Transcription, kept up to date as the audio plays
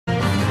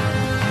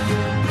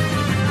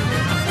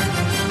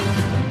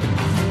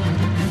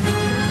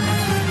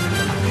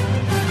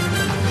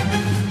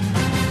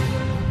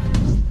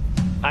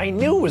I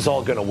knew it was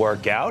all going to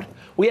work out.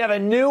 We have a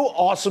new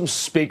awesome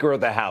Speaker of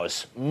the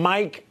House,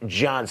 Mike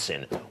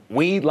Johnson.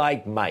 We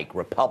like Mike,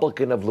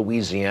 Republican of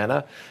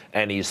Louisiana,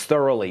 and he's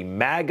thoroughly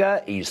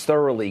MAGA. He's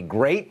thoroughly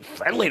great,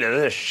 friendly to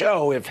this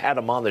show. We've had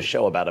him on the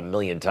show about 1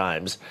 million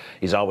times.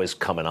 He's always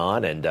coming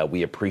on, and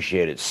we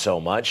appreciate it so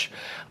much.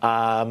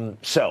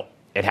 So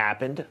it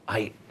happened.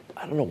 I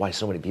don't know why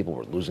so many people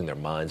were losing their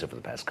minds over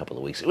the past couple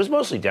of weeks. It was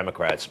mostly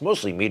Democrats,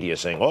 mostly media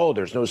saying, oh,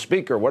 there's no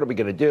speaker. What are we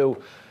going to do?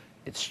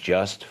 It's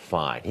just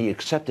fine. He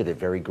accepted it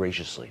very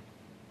graciously.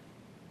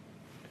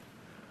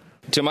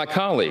 To my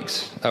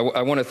colleagues, I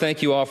want to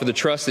thank you all for the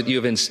trust that you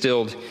have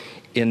instilled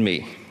in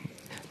me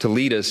to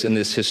lead us in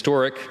this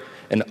historic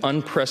and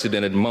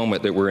unprecedented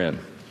moment that we're in.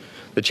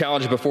 The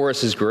challenge before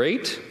us is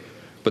great,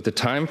 but the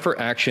time for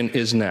action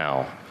is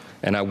now,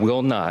 and I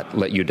will not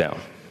let you down.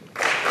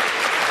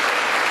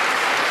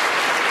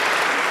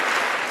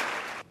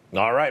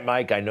 All right,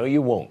 Mike, I know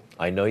you won't.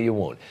 I know you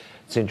won't.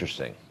 It's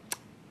interesting.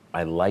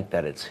 I like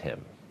that it's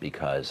him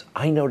because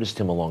I noticed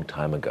him a long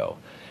time ago,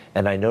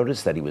 and I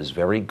noticed that he was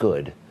very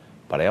good,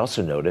 but I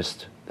also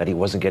noticed that he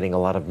wasn't getting a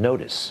lot of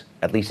notice.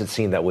 At least it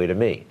seemed that way to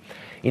me.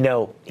 You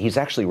know, he's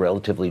actually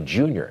relatively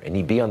junior, and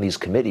he'd be on these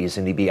committees,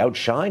 and he'd be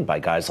outshined by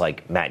guys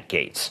like Matt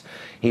Gaetz.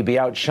 He'd be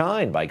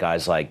outshined by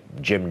guys like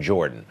Jim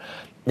Jordan.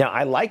 Now,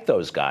 I like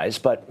those guys,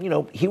 but, you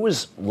know, he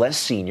was less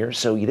senior,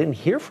 so you didn't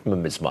hear from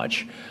him as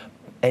much.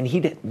 And he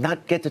did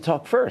not get to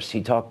talk first.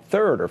 He talked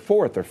third or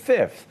fourth or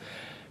fifth.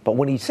 But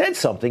when he said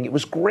something, it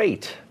was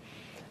great.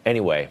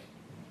 Anyway,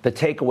 the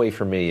takeaway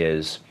for me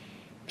is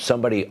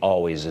somebody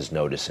always is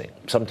noticing.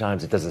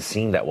 Sometimes it doesn't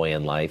seem that way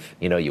in life.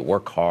 You know, you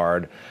work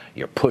hard,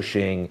 you're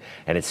pushing,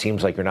 and it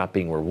seems like you're not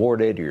being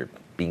rewarded, you're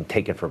being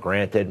taken for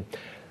granted.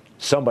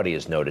 Somebody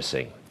is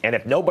noticing. And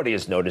if nobody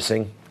is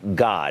noticing,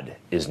 God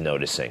is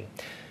noticing.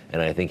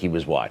 And I think he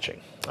was watching,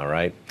 all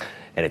right?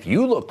 And if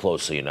you look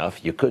closely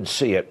enough, you could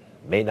see it.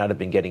 May not have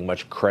been getting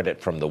much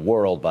credit from the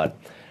world, but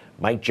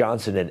Mike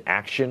Johnson in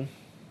action,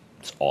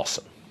 it's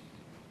awesome.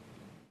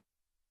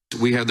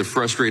 We have the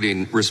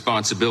frustrating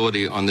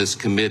responsibility on this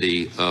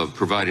committee of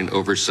providing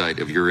oversight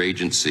of your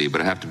agency,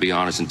 but I have to be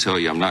honest and tell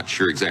you I'm not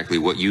sure exactly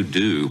what you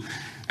do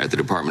at the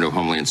Department of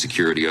Homeland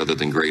Security other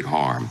than great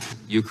harm.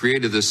 You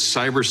created this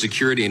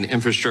Cybersecurity and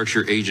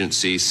Infrastructure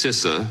Agency,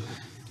 CISA,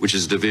 which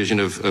is a division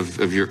of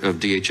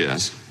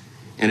DHS.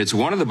 And it's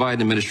one of the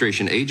Biden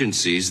administration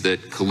agencies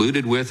that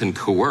colluded with and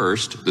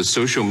coerced the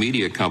social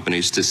media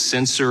companies to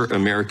censor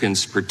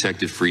Americans'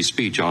 protected free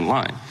speech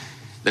online.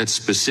 That's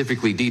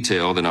specifically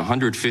detailed in a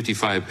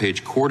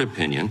 155-page court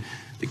opinion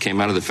that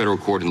came out of the federal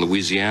court in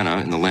Louisiana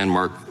in the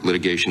landmark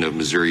litigation of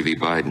Missouri v.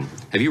 Biden.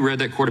 Have you read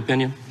that court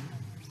opinion?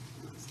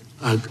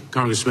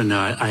 Congressman,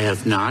 I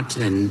have not.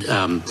 And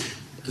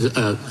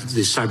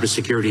the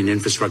Cybersecurity and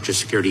Infrastructure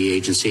Security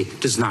Agency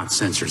does not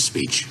censor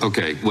speech.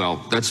 Okay, well,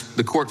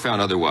 the court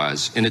found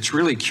otherwise. And it's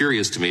really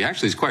curious to me.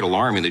 Actually, it's quite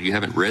alarming that you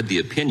haven't read the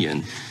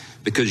opinion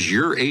because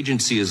your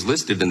agency is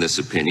listed in this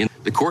opinion.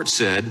 The court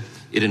said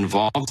it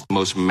involves the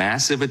most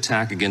massive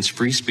attack against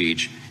free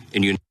speech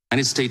in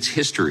United States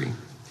history.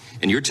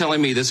 And you're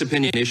telling me this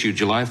opinion issued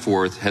July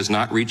 4th has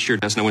not reached your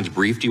desk? No one's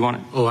briefed you on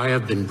it? Oh, I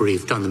have been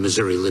briefed on the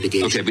Missouri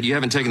litigation. Okay, but you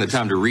haven't taken the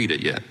time to read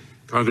it yet.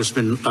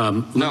 Congressman,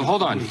 no,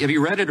 hold on. Have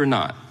you read it or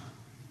not?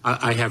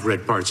 I have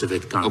read parts of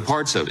it, Congressman. Oh,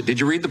 parts of it. Did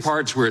you read the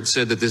parts where it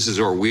said that this is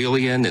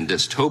Orwellian and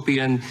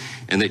dystopian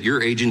and that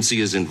your agency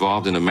is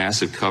involved in a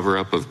massive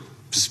cover-up of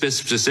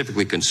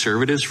specifically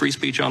conservatives' free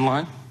speech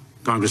online?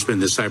 Congressman,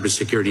 the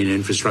Cybersecurity and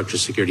Infrastructure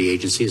Security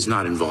Agency is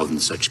not involved in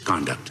such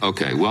conduct.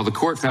 Okay, well, the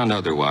court found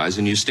otherwise,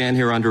 and you stand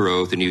here under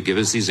oath and you give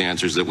us these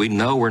answers that we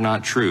know are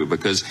not true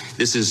because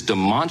this is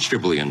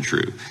demonstrably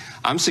untrue.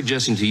 I'm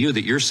suggesting to you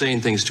that you're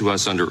saying things to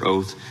us under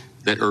oath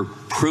that are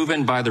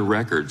proven by the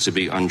record to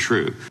be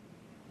untrue.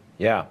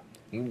 Yeah,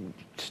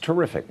 it's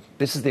terrific.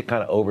 This is the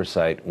kind of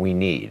oversight we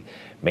need.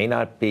 May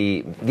not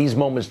be, these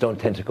moments don't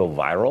tend to go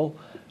viral,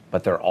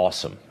 but they're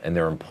awesome and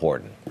they're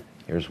important.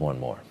 Here's one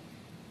more.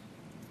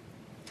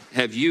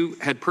 Have you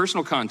had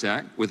personal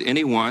contact with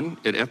anyone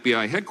at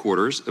FBI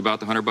headquarters about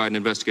the Hunter Biden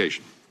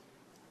investigation?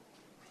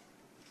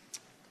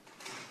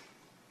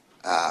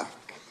 I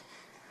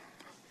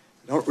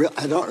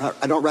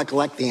don't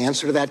recollect the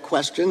answer to that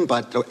question,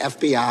 but the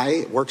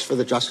FBI works for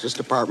the Justice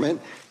Department.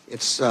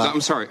 It's.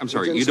 I'm sorry.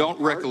 You don't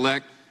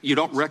recollect. You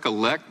don't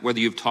recollect whether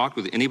you've talked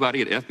with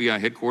anybody at FBI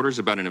headquarters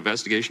about an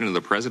investigation into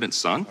the president's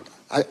son?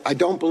 I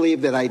don't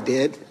believe that I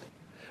did.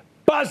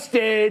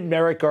 Busted!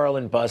 Merrick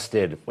Garland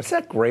busted. Was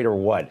that great or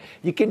what?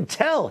 You can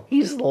tell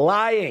he's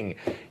lying.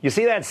 You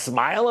see that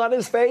smile on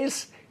his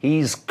face?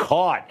 He's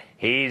caught.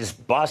 He's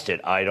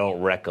busted. I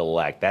don't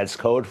recollect. That's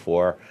code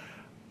for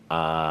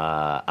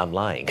I'm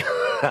lying.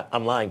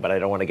 I'm lying, but I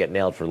don't want to get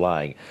nailed for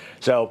lying.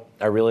 So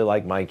I really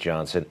like Mike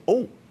Johnson.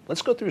 Oh,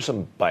 let's go through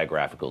some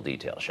biographical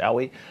details, shall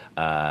we?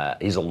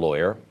 He's a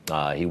lawyer.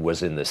 He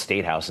was in the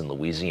State House in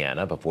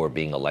Louisiana before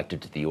being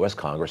elected to the U.S.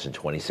 Congress in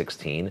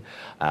 2016.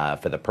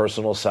 For the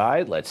personal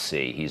side, let's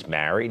see. He's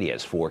married. He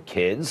has 4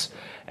 kids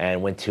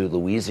and went to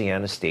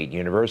Louisiana State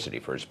University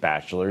for his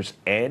bachelor's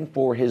and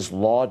for his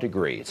law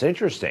degree. It's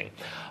interesting.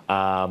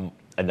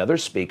 Another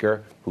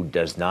speaker who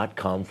does not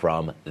come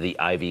from the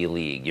Ivy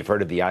League. You've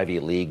heard of the Ivy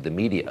League, the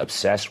media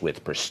obsessed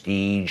with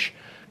prestige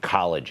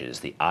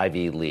colleges, the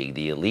Ivy League,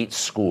 the elite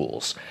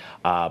schools.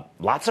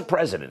 Lots of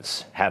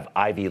presidents have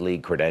Ivy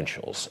League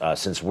credentials.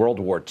 Since World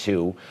War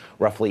II,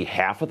 roughly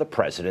half of the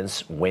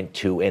presidents went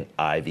to an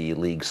Ivy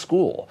League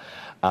school.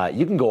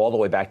 You can go all the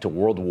way back to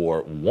World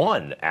War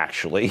I,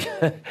 actually,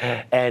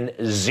 and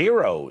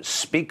 0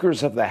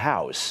 speakers of the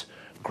House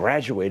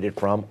graduated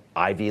from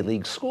Ivy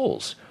League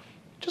schools.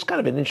 Just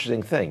kind of an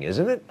interesting thing,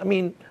 isn't it? I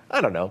mean,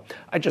 I don't know.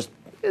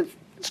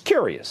 It's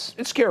curious.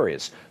 It's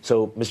curious.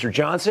 So Mr.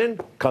 Johnson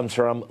comes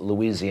from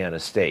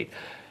Louisiana State.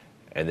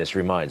 And this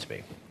reminds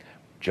me,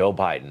 Joe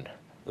Biden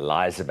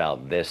lies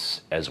about this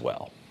as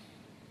well.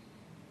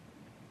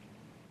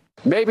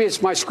 Maybe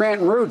it's my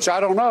Scranton roots, I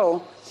don't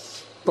know.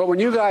 But when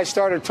you guys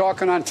started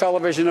talking on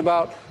television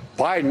about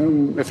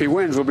Biden, if he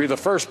wins, will be the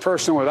first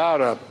person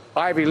without an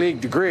Ivy League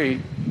degree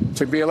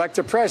to be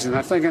elected president,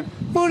 I'm thinking,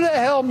 who the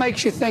hell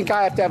makes you think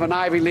I have to have an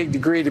Ivy League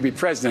degree to be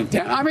president?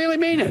 I really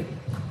mean it.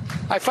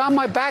 I found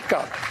my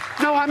backup.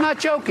 No, I'm not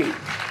joking.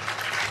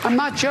 I'm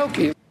not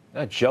joking.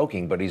 Not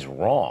joking, but he's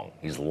wrong.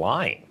 He's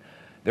lying.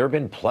 There have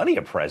been plenty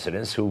of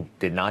presidents who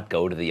did not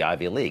go to the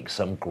Ivy League.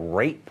 Some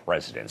great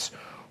presidents.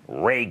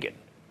 Reagan,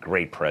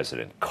 great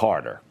president.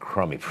 Carter,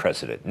 crummy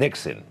president.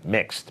 Nixon,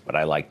 mixed, but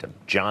I liked him.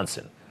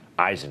 Johnson,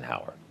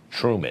 Eisenhower,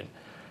 Truman.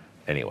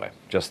 Anyway,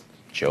 just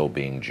Joe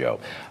being Joe.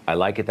 I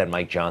like it that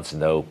Mike Johnson,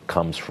 though,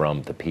 comes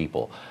from the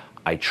people.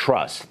 I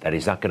trust that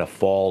he's not going to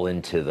fall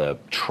into the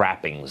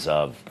trappings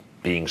of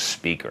being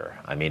speaker.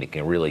 I mean, it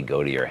can really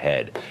go to your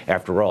head.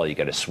 After all, you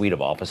got a suite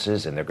of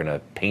offices, and they're going to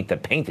paint a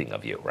painting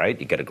of you, right?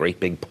 You get a great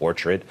big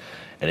portrait,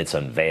 and it's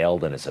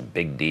unveiled, and it's a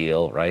big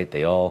deal, right?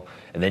 And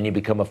then you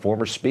become a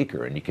former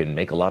speaker, and you can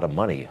make a lot of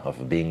money off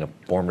of being a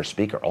former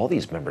speaker. All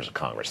these members of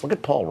Congress. Look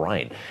at Paul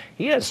Ryan.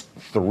 He has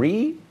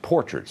 3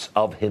 portraits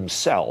of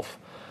himself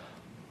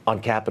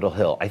on Capitol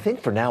Hill. I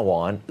think from now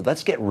on,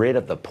 let's get rid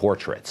of the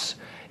portraits.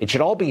 It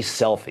should all be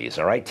selfies,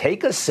 all right?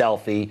 Take a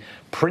selfie,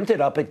 print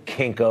it up at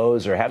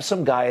Kinko's, or have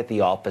some guy at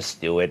the office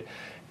do it,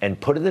 and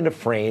put it in a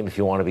frame if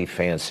you want to be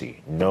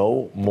fancy.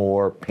 No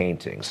more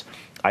paintings.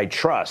 I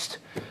trust,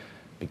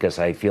 because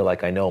I feel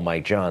like I know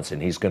Mike Johnson,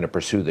 he's going to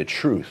pursue the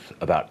truth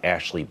about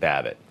Ashley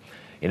Babbitt.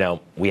 You know,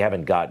 we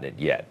haven't gotten it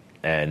yet,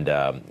 and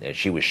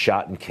she was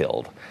shot and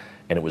killed,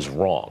 and it was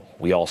wrong.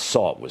 We all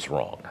saw it was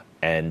wrong,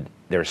 and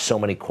there's so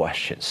many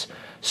questions.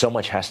 So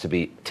much has to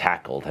be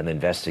tackled and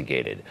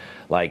investigated.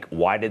 Like,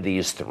 why did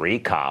these 3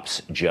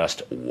 cops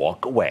just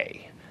walk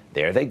away?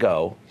 There they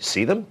go.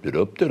 See them?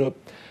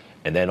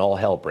 And then all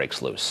hell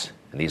breaks loose.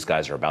 And these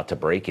guys are about to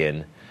break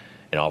in.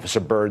 And Officer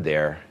Byrd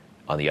there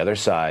on the other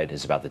side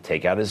is about to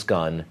take out his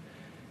gun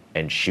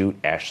and shoot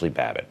Ashley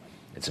Babbitt.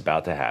 It's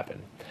about to happen.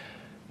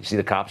 You see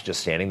the cops just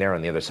standing there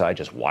on the other side,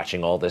 just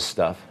watching all this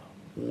stuff?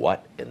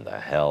 What in the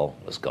hell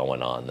was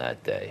going on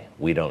that day?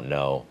 We don't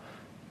know.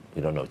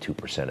 We don't know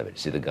 2% of it.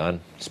 See the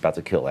gun? It's about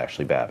to kill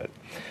Ashley Babbitt.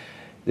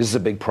 This is a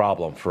big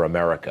problem for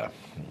America.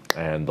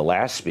 And the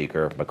last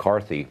speaker,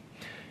 McCarthy,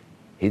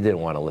 he didn't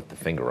want to lift a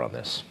finger on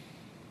this.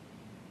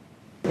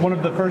 One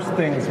of the first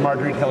things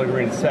Marjorie Taylor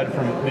Greene said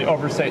from the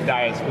oversight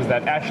dais was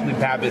that Ashley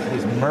Babbitt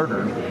was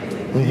murdered.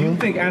 Do you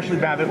think Ashley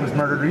Babbitt was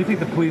murdered, or do you think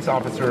the police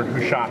officer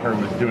who shot her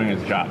was doing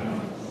his job?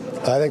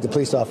 I think the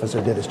police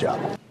officer did his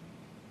job.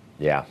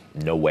 Yeah,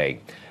 no way.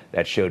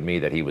 That showed me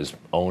that he was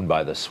owned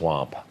by the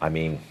swamp. I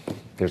mean,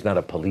 there's not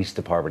a police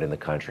department in the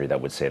country that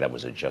would say that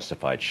was a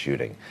justified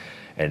shooting.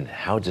 And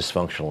how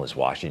dysfunctional is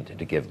Washington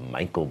to give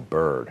Michael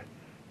Byrd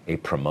a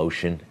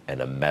promotion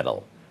and a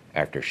medal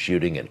after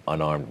shooting an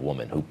unarmed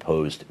woman who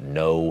posed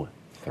no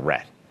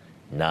threat?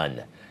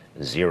 None.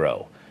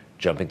 0.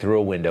 Jumping through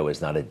a window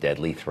is not a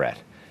deadly threat.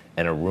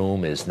 And a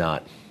room is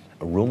not.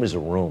 A room is a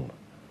room.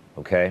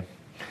 Okay?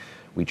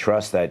 We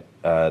trust that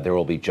there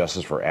will be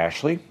justice for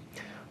Ashley.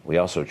 We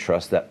also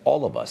trust that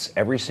all of us,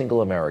 every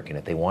single American,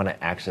 if they want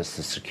to access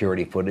the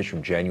security footage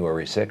from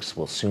January 6th,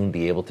 will soon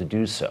be able to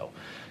do so.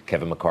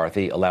 Kevin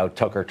McCarthy allowed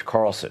Tucker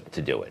Carlson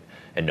to do it,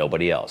 and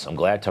nobody else. I'm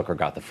glad Tucker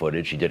got the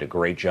footage. He did a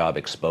great job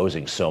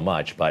exposing so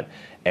much, but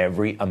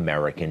every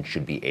American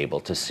should be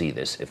able to see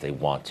this if they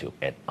want to,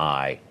 and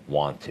I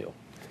want to.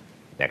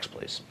 Next,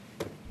 please.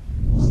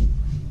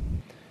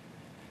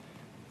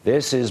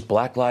 This is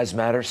Black Lives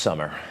Matter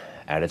summer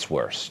at its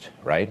worst,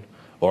 right?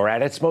 Or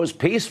at its most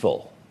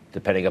peaceful,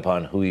 depending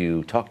upon who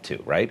you talk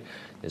to, right?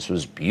 This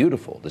was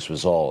beautiful. This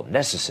was all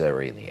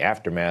necessary in the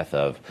aftermath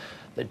of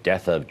the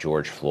death of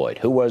George Floyd,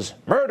 who was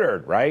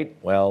murdered, right?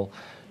 Well,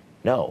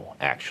 no,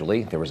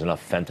 actually, there was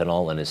enough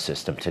fentanyl in his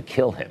system to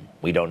kill him.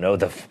 We don't know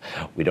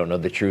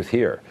the truth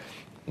here.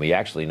 We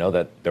actually know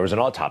that there was an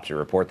autopsy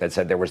report that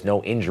said there was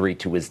no injury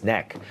to his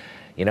neck.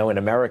 You know, in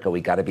America, we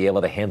got to be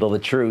able to handle the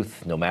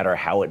truth, no matter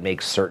how it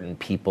makes certain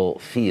people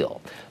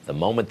feel. The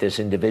moment this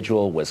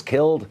individual was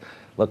killed,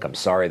 look, I'm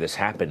sorry this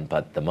happened,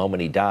 but the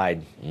moment he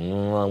died,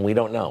 we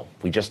don't know.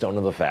 We just don't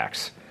know the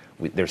facts.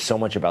 There's so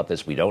much about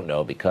this we don't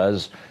know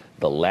because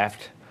the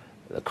left,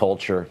 the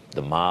culture,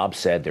 the mob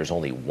said there's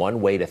only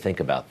one way to think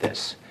about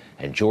this.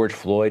 And George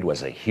Floyd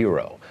was a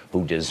hero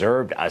who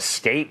deserved a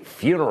state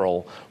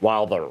funeral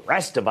while the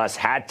rest of us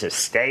had to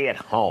stay at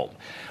home.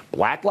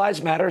 Black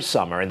Lives Matter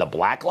summer and the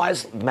Black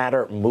Lives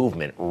Matter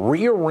movement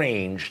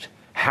rearranged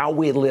how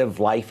we live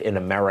life in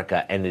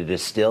America, and it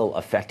is still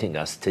affecting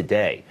us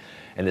today.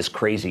 And this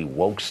crazy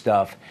woke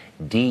stuff,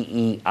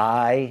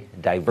 DEI,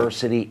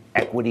 diversity,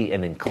 equity,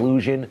 and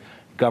inclusion,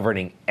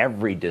 governing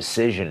every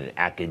decision in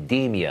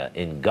academia,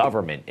 in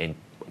government, in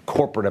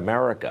corporate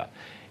America.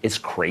 It's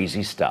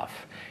crazy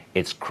stuff.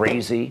 It's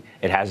crazy.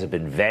 It hasn't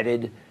been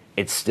vetted.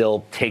 It's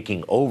still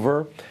taking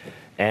over.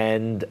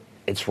 And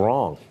it's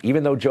wrong,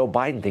 even though Joe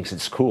Biden thinks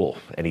it's cool,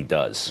 and he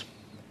does.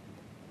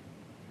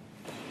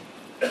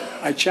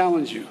 I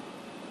challenge you,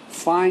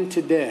 find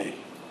today,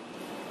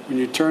 when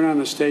you turn on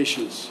the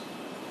stations,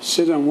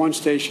 sit on one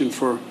station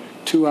for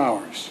 2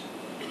 hours,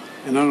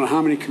 and I don't know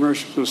how many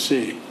commercials you'll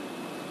see.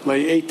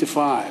 Lay 8 to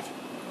 5.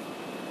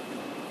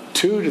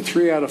 2 to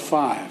 3 out of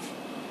 5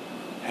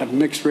 have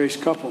mixed-race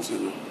couples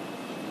in them.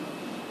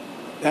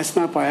 That's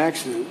not by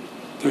accident.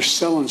 They're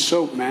selling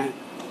soap, man.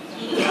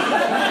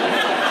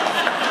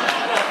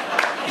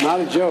 Not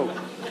a joke.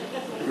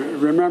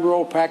 Remember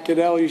old Pat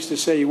Goodell used to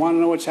say, you want to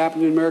know what's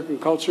happening in American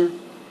culture?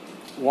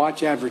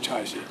 Watch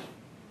advertising.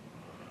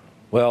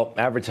 Well,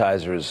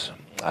 advertisers,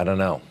 I don't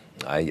know.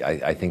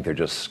 I think they're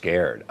just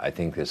scared. I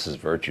think this is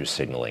virtue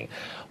signaling.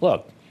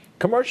 Look,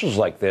 commercials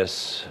like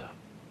this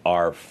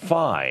are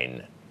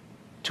fine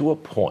to a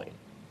point.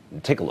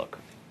 Take a look.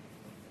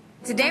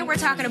 Today we're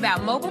talking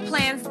about mobile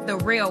plans the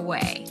real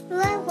way.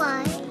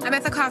 Why? I'm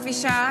at the coffee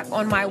shop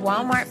on my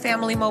Walmart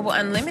Family Mobile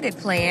Unlimited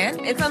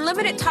plan. It's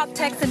unlimited talk,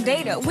 text, and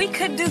data. We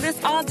could do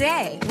this all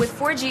day with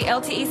 4G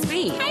LTE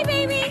speed. Hi,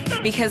 baby.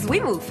 Because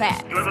we move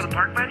fast. You want to go to the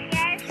park, buddy?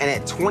 Yes. And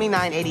at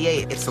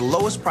 $29.88, it's the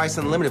lowest price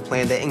unlimited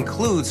plan that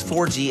includes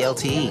 4G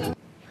LTE.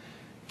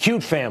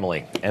 Cute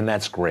family, and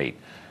that's great.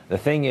 The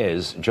thing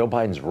is, Joe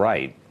Biden's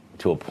right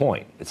to a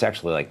point. It's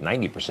actually like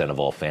 90% of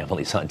all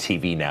families on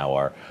TV now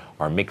are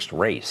mixed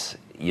race.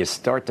 You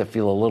start to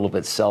feel a little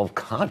bit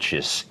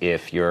self-conscious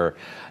if you're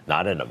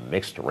not in a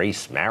mixed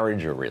race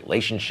marriage or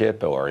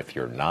relationship, or if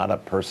you're not a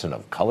person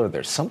of color.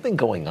 There's something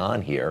going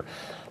on here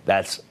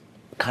that's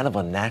kind of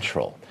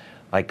unnatural.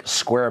 Like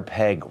square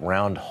peg,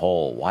 round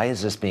hole. Why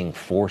is this being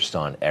forced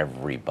on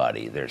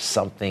everybody? There's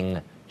something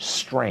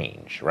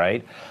strange,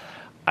 right?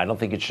 I don't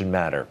think it should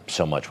matter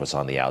so much what's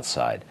on the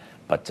outside.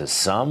 But to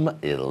some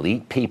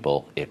elite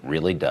people, it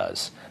really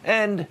does.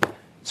 And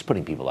it's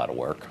putting people out of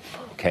work.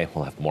 Okay,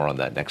 we'll have more on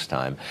that next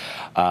time.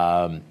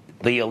 The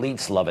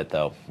elites love it,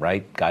 though,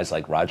 right? Guys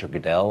like Roger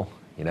Goodell,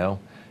 you know,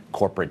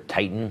 corporate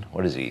titan.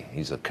 What is he?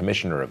 He's a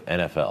commissioner of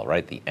NFL,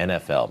 right? The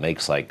NFL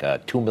makes like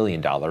 $2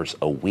 million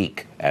a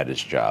week at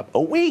his job. A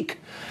week!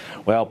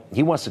 Well,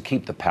 he wants to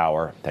keep the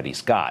power that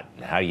he's got.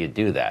 And how do you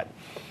do that?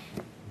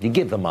 You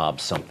give the mob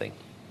something.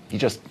 You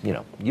just,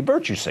 you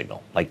virtue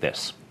signal like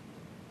this.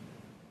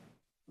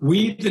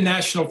 We, the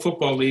National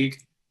Football League,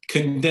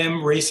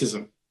 condemn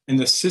racism and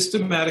the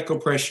systematic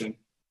oppression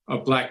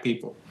of black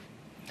people.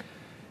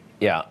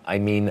 Yeah, I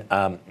mean,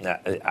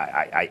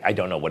 I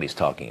don't know what he's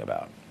talking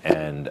about.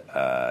 And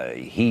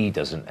he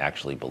doesn't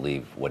actually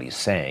believe what he's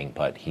saying,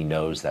 but he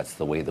knows that's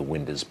the way the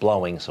wind is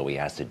blowing, so he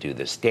has to do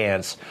this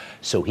dance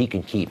so he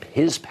can keep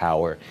his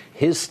power,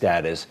 his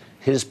status,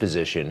 his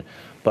position.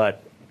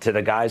 But to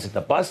the guys at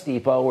the bus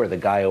depot or the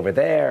guy over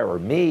there or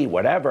me,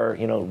 whatever,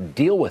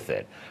 deal with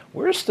it.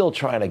 We're still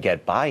trying to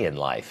get by in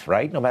life,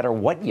 right? No matter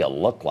what you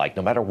look like,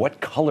 no matter what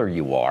color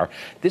you are,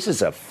 this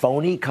is a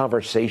phony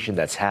conversation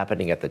that's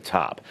happening at the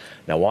top.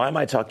 Now, why am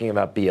I talking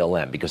about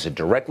BLM? Because it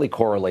directly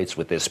correlates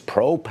with this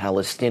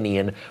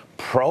pro-Palestinian,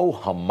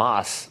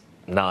 pro-Hamas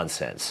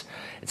nonsense.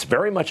 It's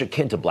very much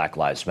akin to Black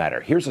Lives Matter.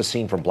 Here's a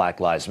scene from Black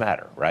Lives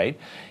Matter, right?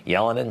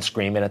 Yelling and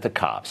screaming at the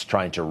cops,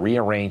 trying to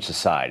rearrange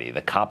society.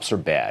 The cops are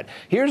bad.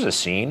 Here's a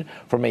scene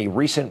from a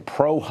recent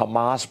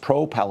pro-Hamas,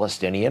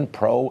 pro-Palestinian,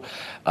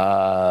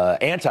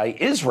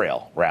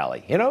 anti-Israel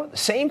rally.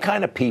 Same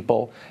kind of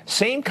people,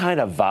 same kind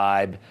of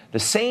vibe, the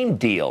same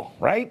deal,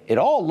 right? It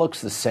all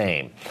looks the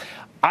same.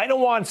 I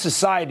don't want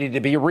society to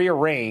be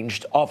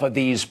rearranged off of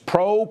these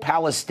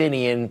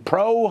pro-Palestinian,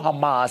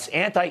 pro-Hamas,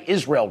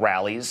 anti-Israel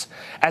rallies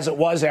as it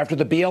was after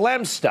the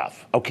BLM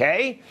stuff,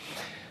 okay?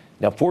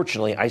 Now,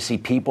 fortunately, I see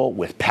people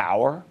with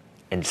power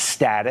and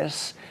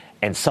status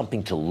and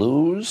something to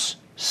lose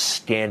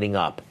standing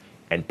up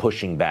and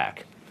pushing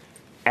back.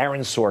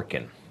 Aaron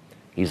Sorkin,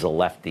 he's a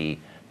lefty,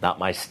 not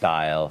my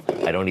style.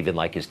 I don't even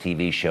like his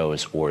TV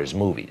shows or his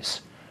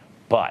movies.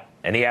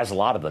 And he has a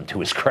lot of them to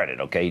his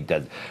credit, okay? He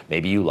did,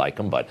 maybe you like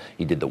him, but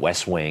he did The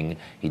West Wing,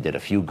 he did A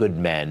Few Good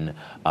Men,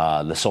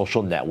 The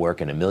Social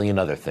Network, and a million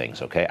other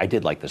things, okay? I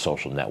did like The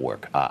Social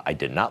Network. I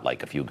did not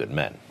like A Few Good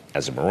Men.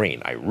 As a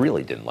Marine, I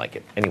really didn't like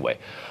it. Anyway,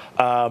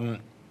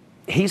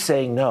 he's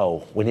saying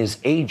no when his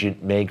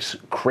agent makes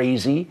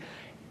crazy,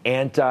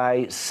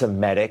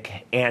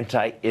 anti-Semitic,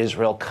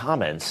 anti-Israel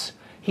comments.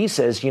 He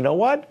says, you know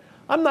what?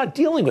 I'm not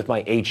dealing with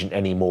my agent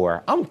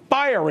anymore. I'm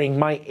firing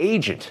my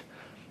agent.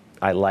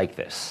 I like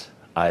this.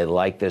 I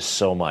like this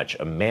so much.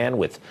 A man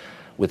with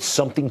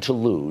something to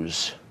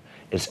lose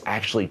is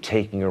actually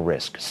taking a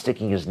risk,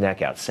 sticking his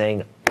neck out,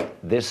 saying,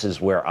 this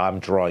is where I'm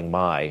drawing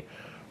my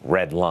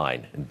red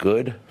line.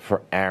 Good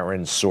for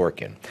Aaron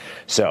Sorkin.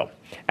 So,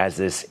 as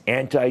this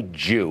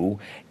anti-Jew,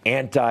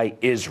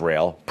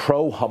 anti-Israel,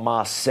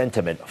 pro-Hamas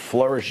sentiment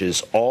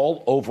flourishes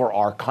all over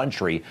our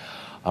country,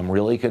 I'm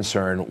really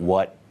concerned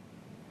what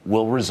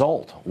will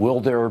result. Will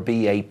there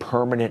be a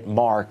permanent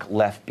mark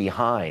left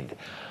behind?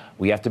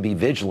 We have to be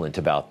vigilant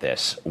about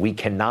this. We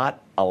cannot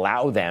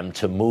allow them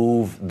to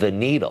move the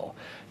needle,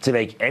 to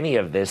make any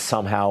of this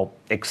somehow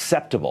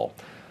acceptable.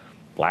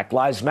 Black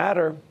Lives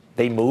Matter,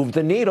 they moved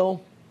the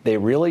needle. They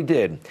really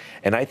did.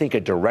 And I think a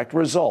direct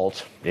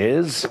result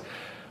is,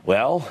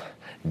 well,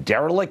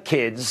 derelict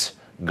kids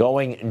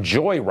going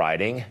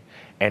joyriding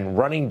and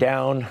running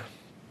down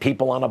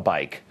people on a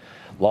bike.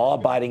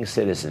 Law-abiding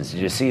citizens.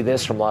 Did you see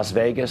this from Las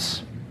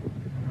Vegas?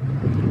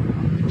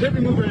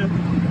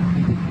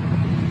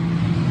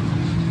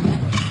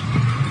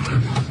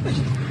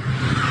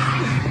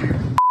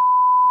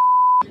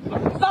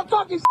 Stop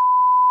talking.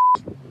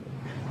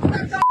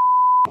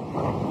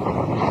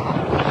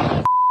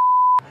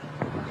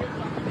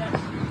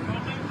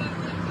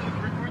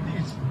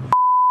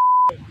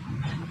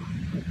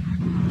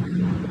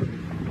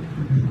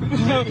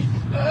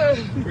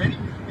 Ready?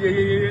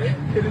 Yeah.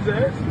 Hit his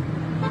ass.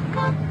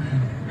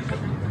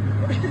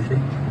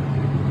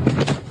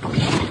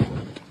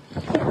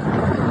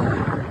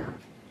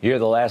 You hear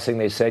the last thing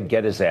they said?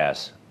 Get his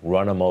ass.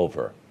 Run him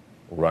over.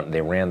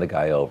 They ran the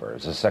guy over.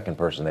 It's the second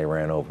person they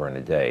ran over in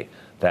a day.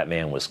 That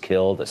man was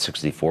killed, a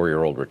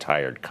 64-year-old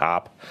retired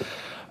cop.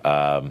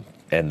 And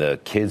the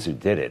kids who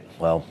did it,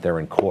 well, they're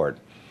in court,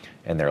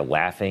 and they're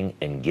laughing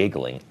and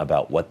giggling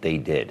about what they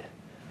did.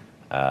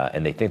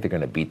 And they think they're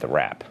going to beat the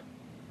rap.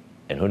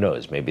 And who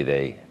knows, maybe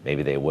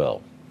they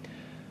will.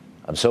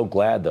 I'm so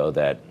glad, though,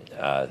 that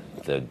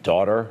the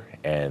daughter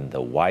and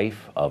the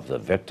wife of the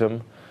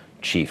victim,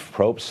 Chief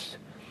Probst,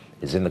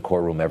 is in the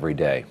courtroom every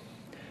day.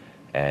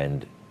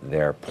 And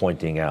they're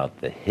pointing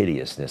out the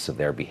hideousness of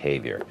their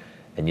behavior.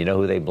 And you know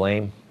who they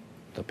blame?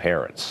 The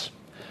parents.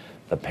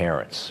 The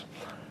parents.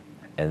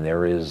 And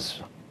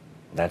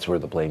that's where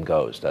the blame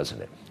goes,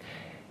 doesn't it?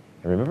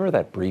 And remember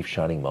that brief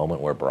shining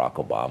moment where Barack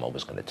Obama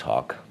was going to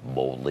talk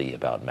boldly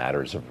about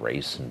matters of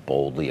race and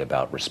boldly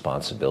about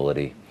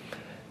responsibility?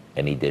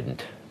 And he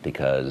didn't,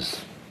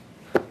 because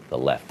the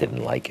left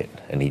didn't like it,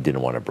 and he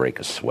didn't want to break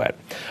a sweat.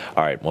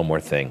 All right, one more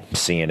thing.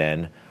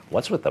 CNN.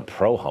 What's with the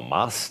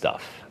pro-Hamas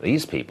stuff?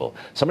 These people,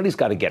 somebody's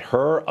got to get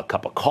her a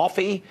cup of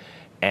coffee,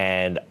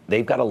 and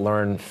they've got to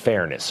learn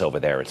fairness over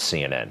there at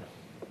CNN.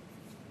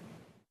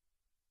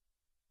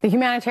 The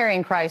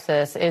humanitarian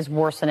crisis is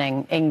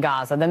worsening in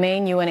Gaza. The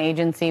main UN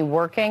agency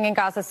working in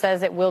Gaza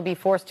says it will be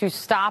forced to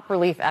stop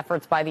relief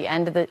efforts by the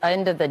end of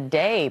the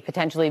day,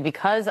 potentially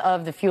because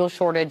of the fuel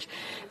shortage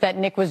that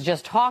Nick was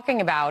just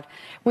talking about,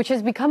 which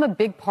has become a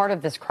big part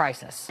of this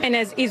crisis. And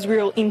as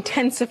Israel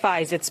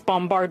intensifies its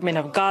bombardment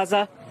of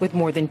Gaza, with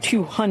more than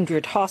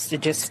 200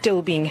 hostages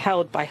still being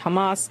held by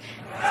Hamas,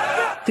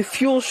 the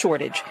fuel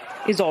shortage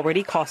is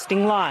already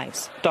costing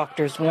lives,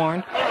 doctors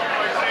warn.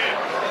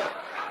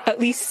 At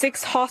least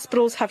 6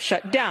 hospitals have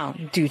shut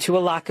down due to a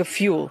lack of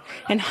fuel,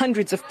 and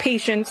hundreds of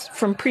patients,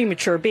 from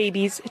premature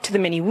babies to the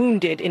many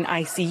wounded in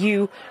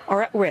ICU,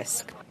 are at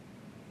risk.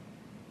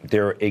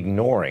 They're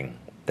ignoring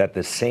that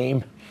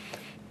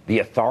the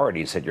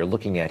authorities that you're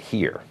looking at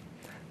here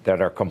that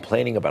are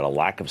complaining about a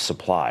lack of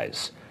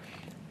supplies,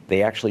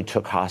 they actually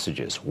took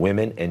hostages,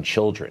 women and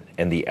children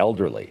and the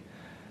elderly.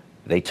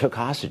 They took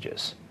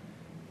hostages.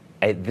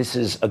 And this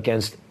is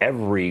against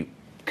every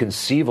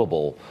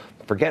conceivable,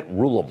 forget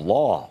rule of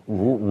law,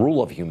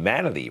 rule of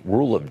humanity,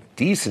 rule of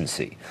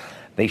decency.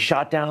 They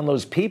shot down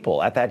those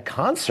people at that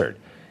concert,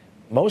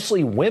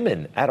 mostly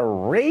women at a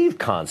rave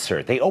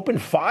concert. They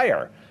opened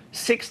fire,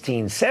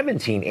 16,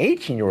 17,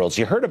 18-year-olds.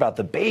 You heard about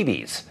the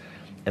babies,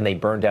 and they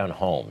burned down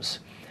homes.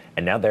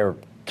 And now they're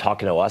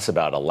talking to us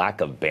about a lack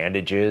of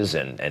bandages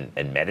and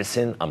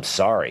medicine. I'm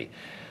sorry.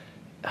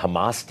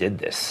 Hamas did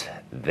this.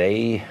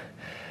 They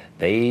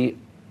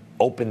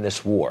opened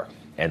this war,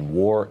 and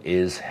war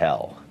is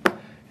hell.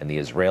 And the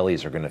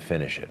Israelis are going to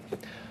finish it.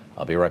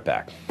 I'll be right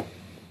back.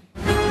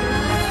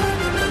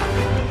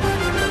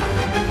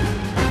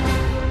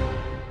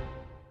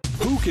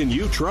 Who can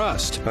you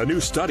trust? A new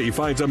study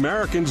finds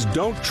Americans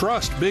don't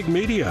trust big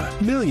media.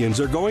 Millions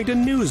are going to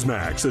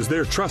Newsmax as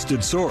their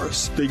trusted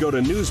source. They go to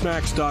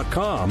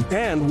Newsmax.com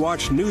and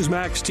watch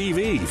Newsmax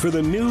TV for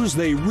the news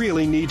they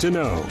really need to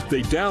know.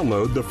 They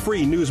download the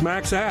free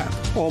Newsmax app.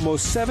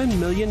 Almost 7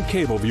 million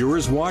cable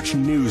viewers watch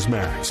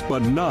Newsmax,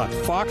 but not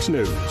Fox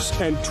News.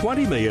 And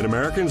 20 million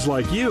Americans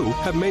like you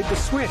have made the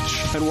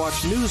switch and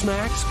watch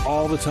Newsmax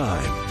all the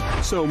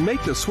time. So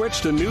make the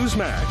switch to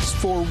Newsmax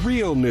for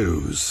real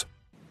news.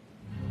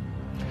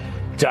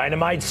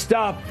 Dynamite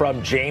stuff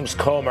from James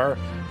Comer,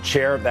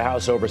 chair of the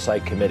House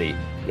Oversight Committee.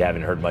 You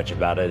haven't heard much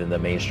about it in the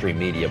mainstream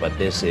media, but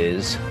this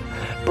is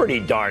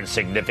pretty darn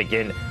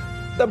significant.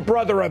 The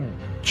brother of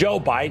Joe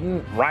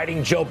Biden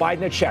writing Joe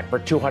Biden a check for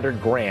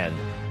 $200,000.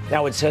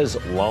 Now it says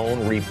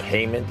loan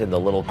repayment in the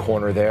little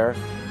corner there.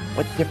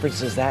 What difference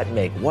does that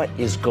make? What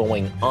is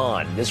going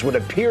on? This would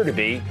appear to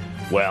be,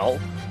 well,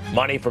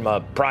 money from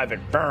a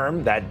private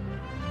firm that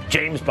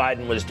James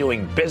Biden was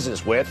doing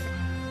business with,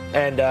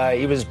 and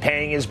he was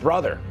paying his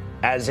brother,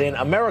 as in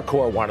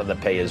AmeriCorps wanted to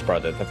pay his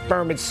brother, the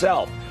firm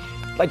itself.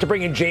 I'd like to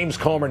bring in James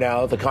Comer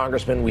now, the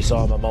congressman. We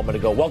saw him a moment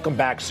ago. Welcome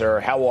back, sir.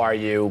 How are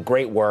you?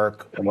 Great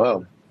work.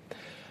 Hello.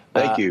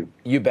 Thank you.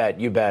 You bet.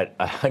 You bet.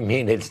 I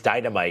mean, it's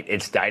dynamite.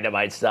 It's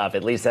dynamite stuff.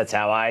 At least that's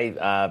how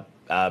I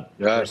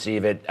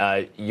perceive it.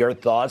 Your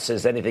thoughts?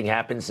 Has anything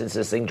happened since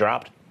this thing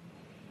dropped?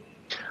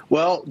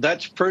 Well,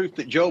 that's proof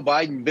that Joe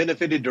Biden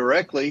benefited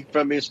directly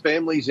from his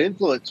family's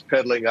influence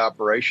peddling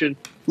operation.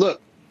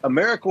 Look,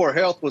 AmeriCorps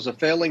Health was a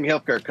failing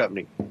healthcare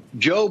company.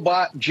 Jim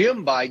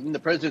Biden, the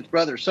president's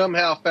brother,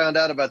 somehow found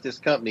out about this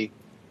company.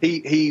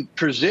 He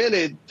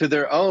presented to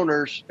their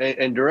owners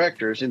and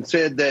directors and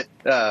said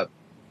that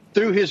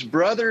through his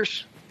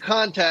brother's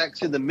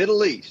contacts in the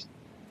Middle East,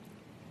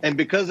 and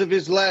because of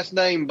his last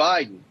name,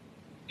 Biden,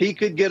 he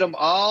could get them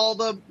all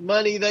the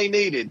money they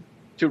needed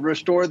to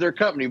restore their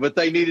company, but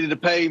they needed to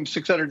pay him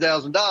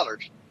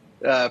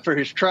 $600,000 for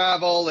his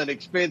travel and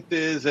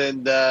expenses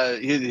and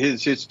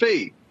his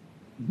fee.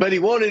 But he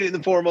wanted it in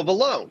the form of a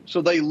loan.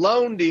 So they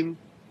loaned him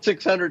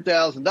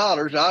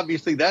 $600,000.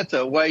 Obviously, that's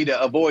a way to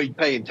avoid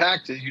paying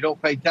taxes. You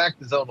don't pay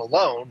taxes on a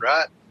loan,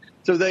 right?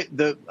 So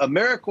the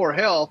AmeriCorps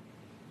Health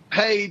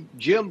paid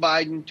Jim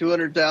Biden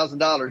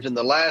 $200,000 in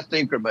the last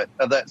increment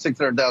of that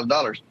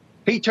 $600,000.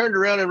 He turned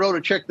around and wrote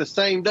a check the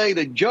same day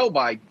to Joe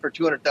Biden for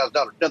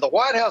 $200,000. Now, the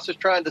White House is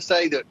trying to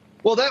say that,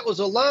 well, that was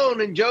a loan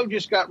and Joe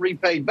just got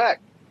repaid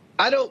back.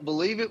 I don't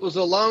believe it was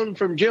a loan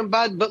from Jim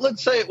Biden, but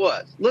let's say it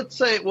was. Let's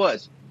say it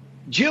was.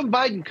 Jim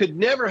Biden could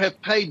never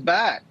have paid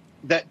back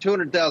that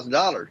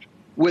 $200,000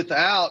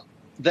 without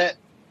that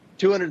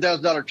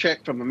 $200,000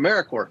 check from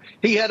AmeriCorps.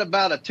 He had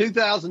about a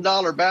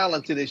 $2,000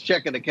 balance in his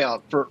checking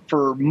account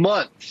for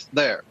months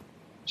there.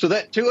 So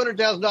that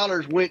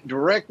 $200,000 went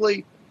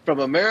directly from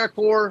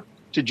AmeriCorps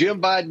to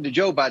Jim Biden to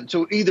Joe Biden.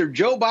 So either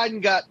Joe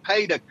Biden got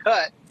paid a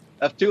cut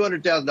of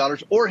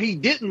 $200,000 or he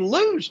didn't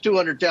lose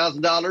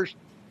 $200,000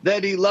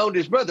 that he loaned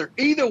his brother.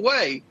 Either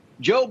way,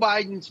 Joe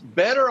Biden's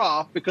better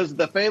off because of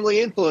the family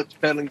influence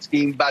peddling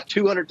scheme by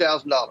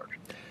 $200,000.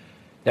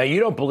 Now,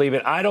 you don't believe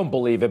it. I don't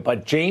believe it.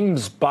 But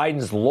James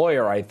Biden's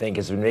lawyer, I think,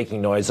 has been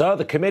making noise. Oh,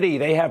 the committee,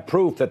 they have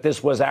proof that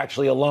this was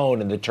actually a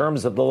loan and the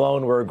terms of the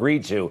loan were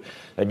agreed to.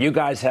 And you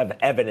guys have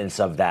evidence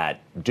of that.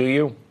 Do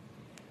you?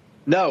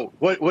 No.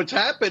 What's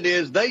happened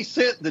is they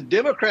sent the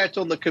Democrats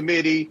on the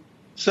committee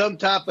some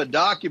type of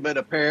document,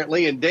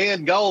 apparently, and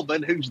Dan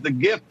Goldman, who's the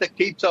gift that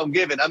keeps on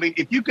giving. I mean,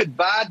 if you could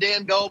buy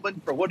Dan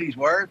Goldman for what he's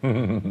worth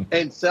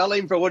and sell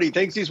him for what he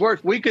thinks he's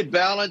worth, we could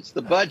balance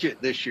the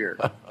budget this year.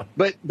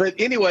 But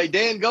anyway,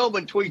 Dan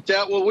Goldman tweets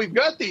out, well, we've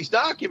got these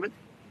documents.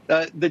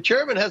 The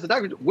chairman has the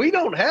documents. We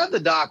don't have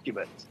the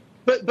documents.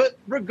 But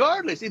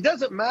regardless, it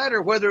doesn't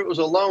matter whether it was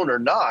a loan or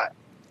not.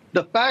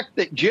 The fact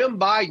that Jim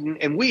Biden,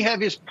 and we have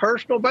his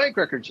personal bank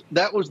records,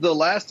 that was the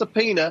last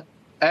subpoena.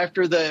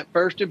 After the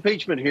first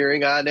impeachment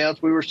hearing, I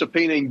announced we were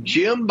subpoenaing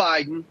Jim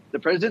Biden, the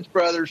president's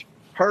brother's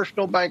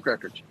personal bank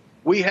records.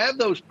 We have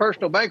those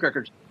personal bank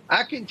records.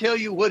 I can tell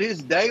you what his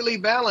daily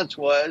balance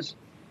was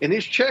in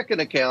his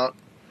checking account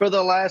for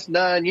the last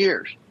 9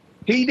 years.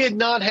 He did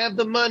not have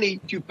the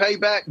money to pay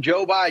back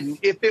Joe Biden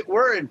if it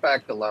were, in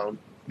fact, a loan.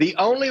 The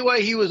only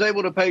way he was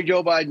able to pay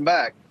Joe Biden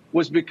back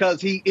was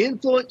because he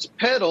influence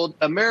peddled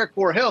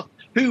AmeriCorps Health,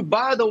 who,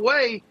 by the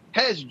way,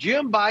 has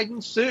Jim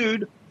Biden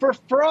sued for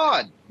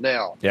fraud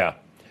now. Yeah,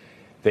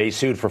 they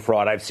sued for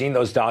fraud. I've seen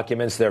those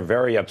documents. They're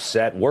very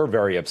upset. We're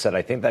very upset.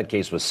 I think that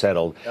case was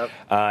settled. Yep.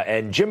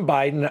 And Jim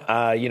Biden,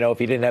 if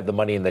he didn't have the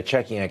money in the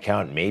checking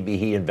account, maybe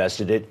he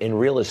invested it in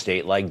real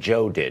estate like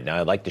Joe did. Now,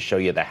 I'd like to show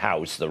you the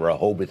house, the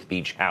Rehoboth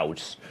Beach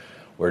house,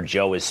 where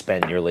Joe has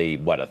spent nearly,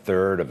 a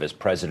third of his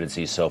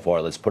presidency so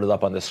far. Let's put it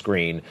up on the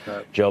screen.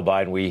 Right. Joe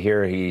Biden, we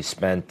hear he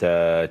spent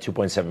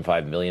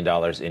 $2.75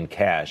 million in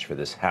cash for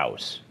this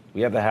house.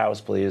 We have the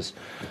house, please.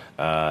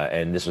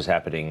 And this was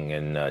happening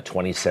in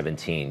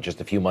 2017, just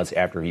a few months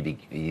after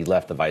he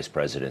left the vice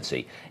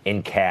presidency,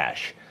 in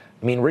cash.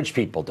 I mean, rich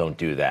people don't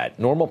do that.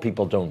 Normal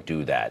people don't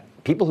do that.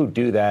 People who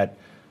do that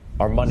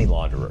are money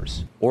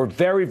launderers or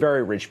very,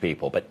 very rich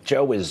people. But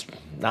Joe is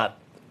not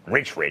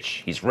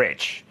rich. He's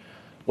rich.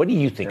 What do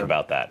you think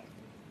about that?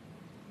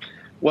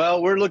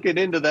 Well, we're looking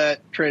into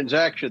that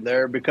transaction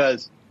there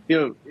because,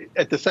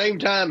 at the same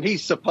time,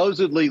 he's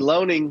supposedly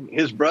loaning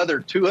his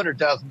brother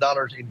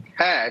 $200,000 in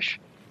cash.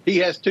 He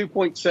has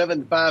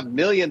 $2.75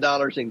 million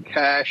in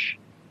cash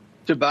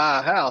to buy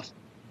a house.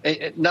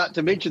 And not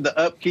to mention the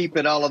upkeep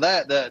and all of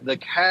that, the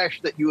cash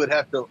that you would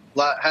have to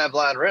have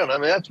lying around. I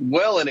mean, that's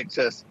well in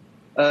excess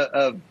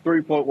of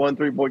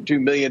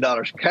 $3.2 million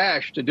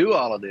cash to do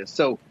all of this.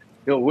 So,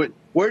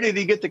 where did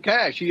he get the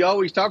cash? He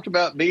always talked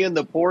about being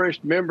the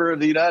poorest member of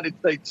the United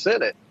States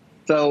Senate.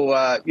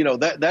 So,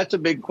 that's a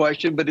big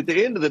question. But at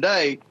the end of the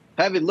day,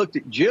 having looked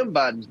at Jim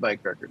Biden's bank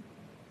record,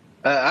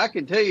 I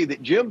can tell you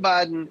that Jim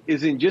Biden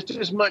is in just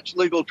as much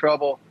legal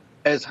trouble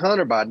as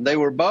Hunter Biden. They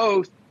were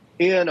both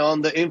in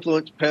on the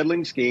influence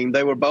peddling scheme.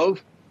 They were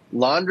both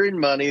laundering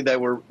money. They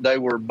were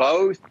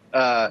both,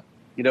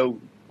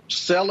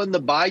 selling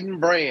the Biden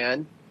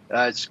brand,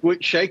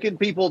 shaking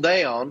people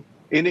down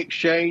in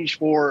exchange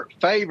for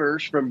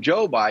favors from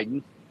Joe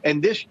Biden.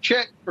 And this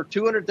check for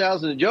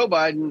 $200,000 to Joe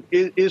Biden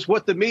is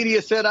what the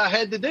media said I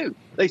had to do.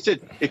 They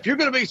said, if you're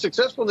going to be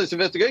successful in this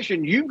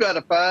investigation, you've got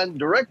to find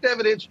direct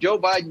evidence Joe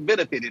Biden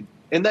benefited.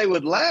 And they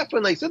would laugh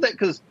when they said that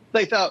because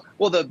they thought,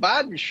 well, the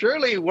Bidens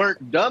surely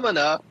weren't dumb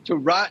enough to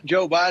write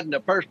Joe Biden a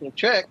personal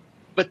check,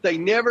 but they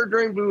never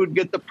dreamed we would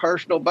get the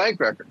personal bank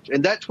records.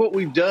 And that's what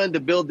we've done to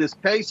build this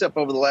case up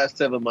over the last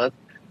 7 months.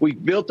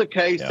 We've built a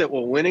case that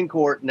will win in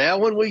court. Now,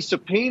 when we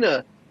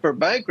subpoena for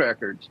bank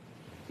records,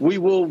 we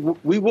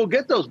will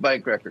get those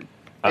bank records.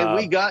 And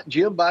we got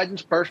Jim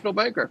Biden's personal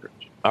bank records.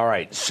 All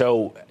right.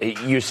 So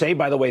you say,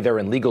 by the way, they're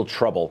in legal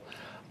trouble.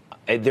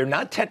 They're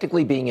not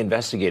technically being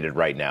investigated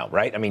right now,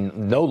 right? I mean,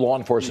 no law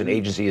enforcement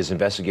agency is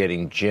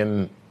investigating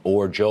Jim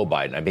or Joe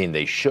Biden. I mean,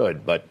 they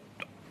should, but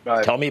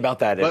tell me about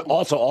that. And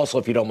also,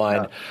 if you don't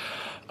mind,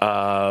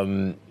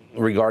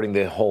 regarding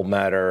the whole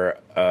matter,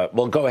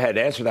 well, go ahead.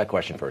 Answer that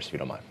question first, if you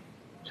don't mind.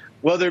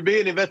 Well, they're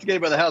being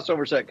investigated by the House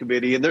Oversight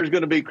Committee, and there's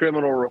going to be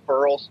criminal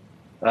referrals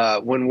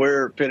when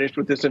we're finished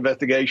with this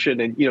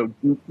investigation. And,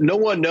 no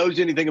one knows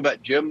anything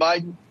about Jim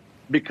Biden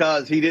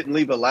because he didn't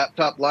leave a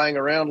laptop lying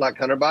around like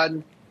Hunter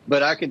Biden.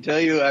 But I can tell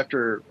you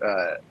after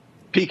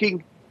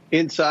peeking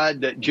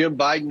inside Jim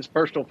Biden's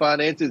personal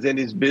finances and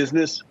his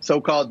business,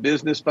 so-called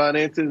business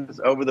finances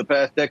over the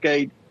past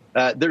decade,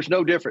 there's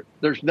no difference.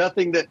 There's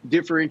nothing that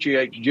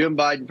differentiates Jim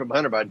Biden from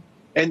Hunter Biden.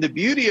 And the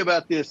beauty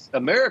about this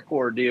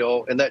AmeriCorps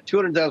deal and that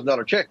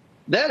 $200,000 check,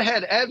 that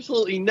had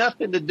absolutely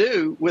nothing to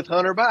do with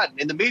Hunter Biden.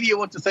 And the media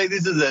wants to say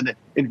this is an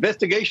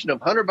investigation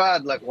of Hunter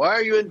Biden. Like, why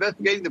are you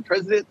investigating the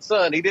president's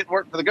son? He didn't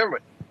work for the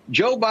government.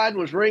 Joe Biden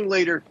was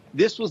ringleader.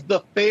 This was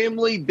the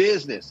family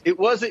business. It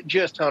wasn't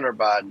just Hunter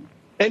Biden.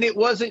 And it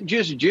wasn't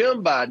just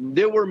Jim Biden.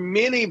 There were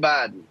many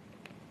Biden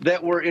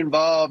that were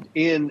involved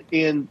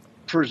in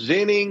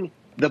presenting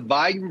the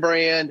Biden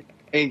brand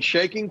and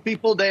shaking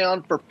people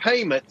down for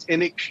payments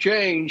in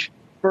exchange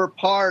for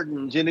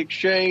pardons, in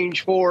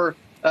exchange for,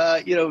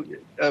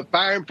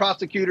 firing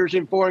prosecutors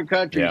in foreign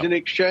countries, in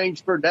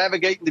exchange for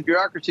navigating the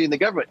bureaucracy in the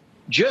government.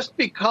 Just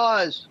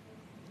because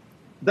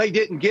they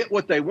didn't get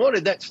what they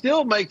wanted, that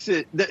still makes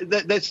it,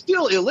 that's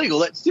still illegal.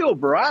 That's still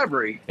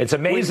bribery. It's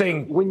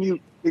amazing. When you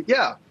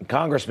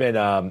Congressman,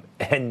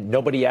 and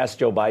nobody asked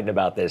Joe Biden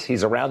about this.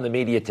 He's around the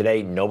media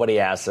today. Nobody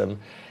asks him.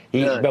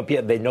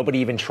 Nobody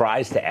even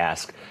tries to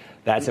ask.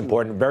 That's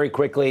important. Very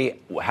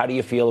quickly, how do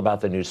you feel about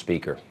the new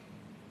speaker?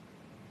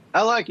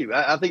 I like him.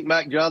 I think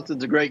Mike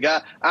Johnson's a great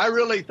guy. I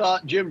really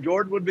thought Jim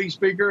Jordan would be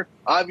speaker.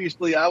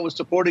 Obviously, I was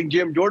supporting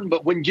Jim Jordan.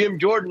 But when Jim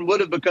Jordan would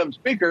have become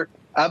speaker,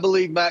 I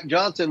believe Mike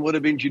Johnson would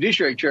have been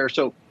judiciary chair.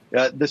 So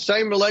the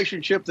same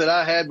relationship that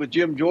I had with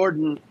Jim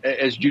Jordan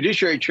as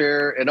judiciary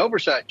chair and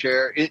oversight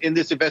chair in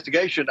this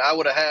investigation, I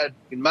would have had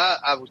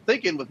I was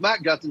thinking with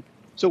Mike Johnson.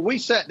 So we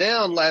sat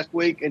down last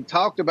week and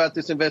talked about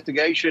this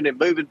investigation and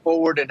moving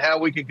forward and how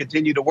we can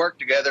continue to work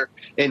together.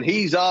 And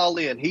he's all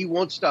in. He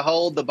wants to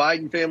hold the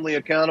Biden family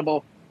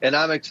accountable. And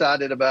I'm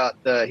excited about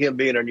him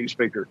being our new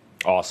speaker.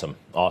 Awesome.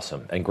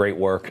 And great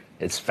work.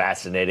 It's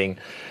fascinating.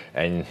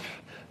 And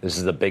this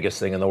is the biggest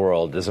thing in the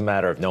world. Doesn't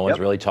matter if no one's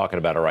really talking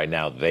about it right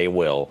now. They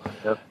will.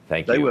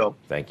 Thank you. They will.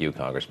 Thank you,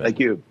 Congressman. Thank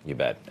you. You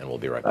bet. And we'll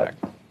be right back.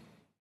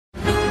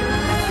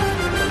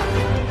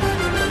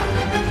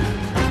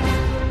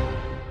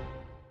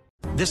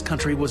 This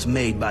country was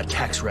made by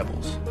tax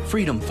rebels,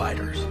 freedom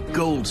fighters,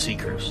 gold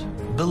seekers,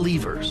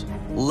 believers,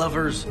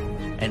 lovers,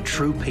 and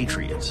true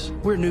patriots.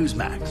 We're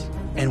Newsmax,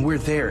 and we're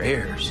their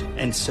heirs,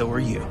 and so are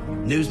you.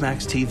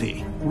 Newsmax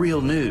TV,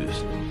 real news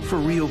for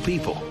real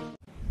people.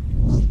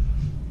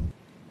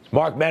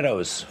 Mark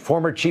Meadows,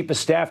 former chief of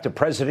staff to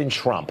President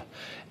Trump.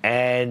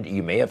 And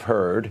you may have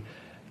heard,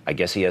 I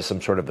guess he has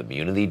some sort of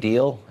immunity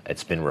deal.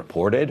 It's been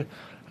reported.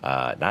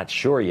 Not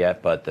sure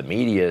yet, but the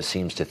media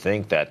seems to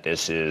think that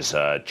this is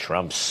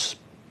Trump's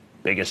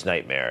biggest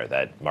nightmare,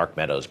 that Mark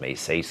Meadows may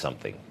say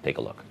something. Take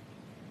a look.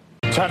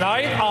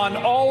 Tonight on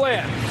All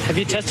In. Have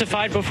you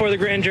testified before the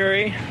grand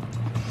jury?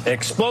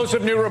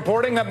 Explosive new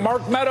reporting that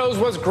Mark Meadows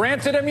was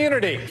granted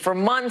immunity. For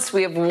months,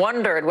 we have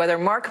wondered whether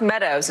Mark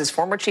Meadows, his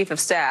former chief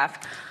of staff,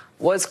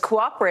 was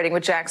cooperating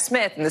with Jack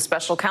Smith in the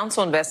special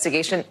counsel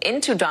investigation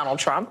into Donald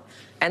Trump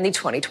and the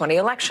 2020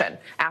 election.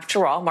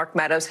 After all, Mark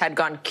Meadows had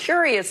gone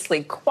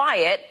curiously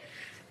quiet,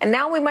 and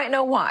now we might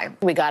know why.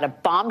 We got a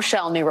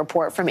bombshell new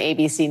report from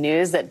ABC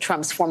News that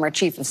Trump's former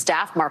chief of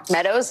staff, Mark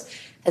Meadows,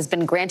 has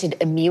been granted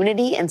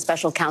immunity in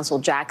special counsel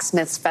Jack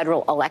Smith's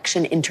federal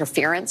election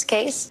interference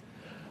case.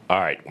 All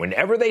right,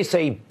 whenever they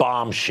say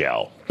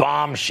bombshell,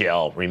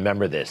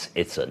 remember this,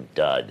 it's a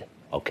dud,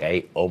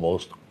 okay?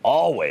 Almost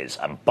always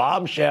a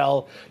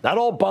bombshell. Not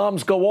all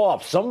bombs go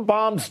off. Some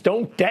bombs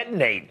don't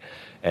detonate,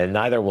 and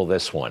neither will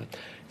this one.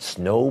 It's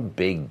no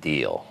big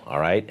deal,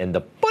 all right? And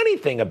the funny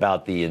thing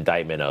about the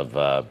indictment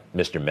of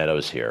Mr.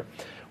 Meadows here,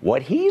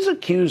 what he's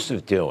accused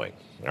of doing,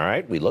 all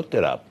right, we looked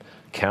it up.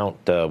 Count,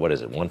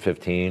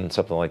 115,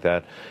 something like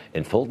that,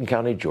 in Fulton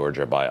County,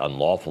 Georgia, by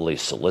unlawfully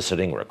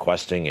soliciting,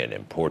 requesting, and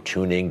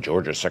importuning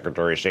Georgia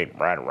Secretary of State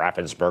Brad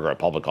Raffensperger, a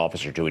public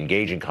officer, to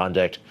engage in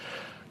conduct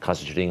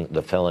constituting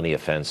the felony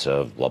offense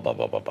of blah, blah,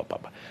 blah, blah, blah, blah.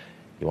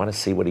 You want to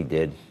see what he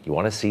did? You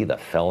want to see the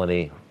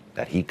felony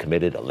that he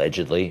committed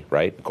allegedly,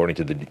 right? According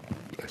to the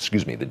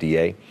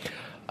DA.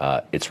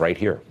 It's right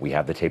here. We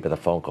have the tape of the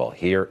phone call.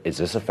 Here, is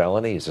this a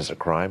felony? Is this a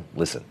crime?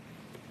 Listen.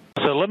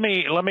 So let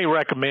me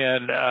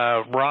recommend,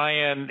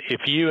 Ryan,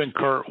 if you and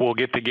Kurt will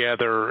get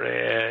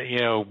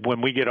together,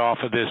 when we get off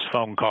of this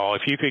phone call,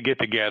 if you could get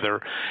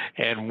together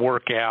and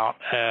work out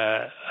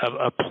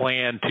a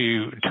plan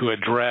to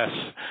address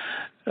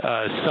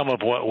some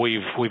of what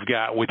we've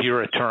got with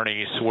your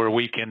attorneys, where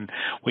we can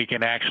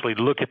actually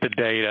look at the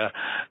data.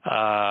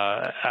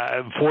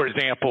 For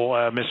example,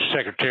 Mr.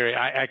 Secretary,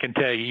 I can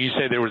tell you, you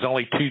say there was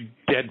only 2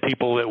 dead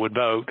people that would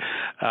vote.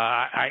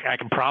 I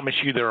can promise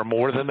you there are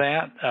more than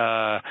that,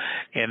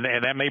 and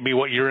that may be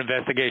what your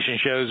investigation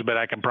shows, but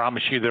I can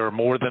promise you there are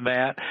more than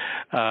that.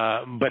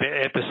 But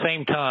at the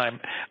same time,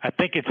 I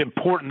think it's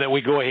important that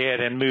we go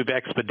ahead and move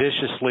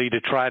expeditiously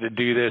to try to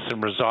do this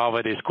and resolve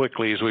it as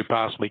quickly as we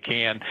possibly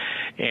can.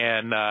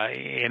 And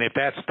if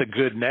that's the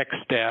good next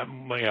step,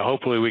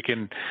 hopefully we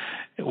can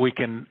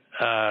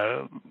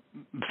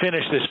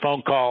finish this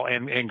phone call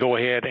and go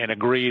ahead and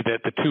agree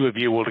that the 2 of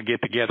you will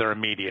get together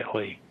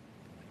immediately.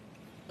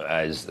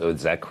 Is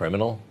that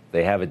criminal?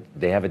 They have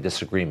a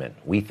disagreement.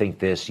 We think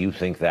this, you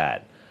think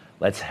that.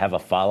 Let's have a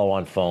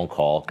follow-on phone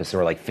call, because there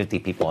were like 50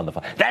 people on the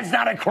phone. That's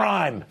not a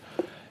crime.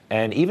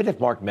 And even if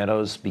Mark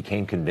Meadows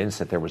became convinced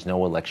that there was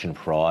no election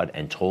fraud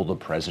and told the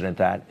president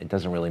that, it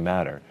doesn't really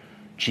matter.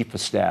 Chief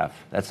of staff,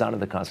 that's not in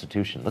the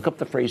Constitution. Look up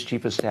the phrase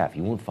chief of staff.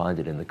 You won't find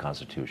it in the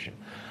Constitution.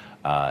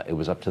 It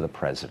was up to the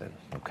president,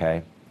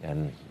 okay?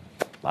 And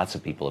lots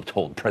of people have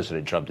told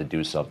President Trump to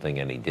do something,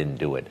 and he didn't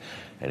do it,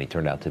 and he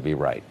turned out to be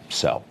right.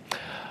 So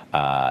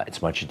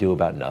it's much ado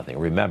about nothing.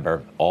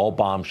 Remember, all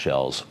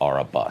bombshells are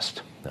a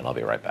bust. And I'll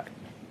be right back.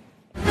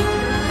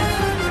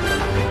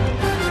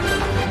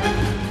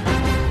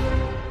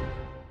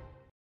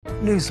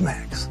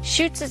 Newsmax.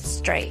 Shoots it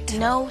straight.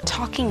 No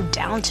talking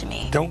down to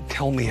me. Don't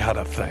tell me how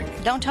to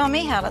think. Don't tell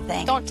me how to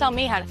think. Don't tell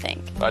me how to think.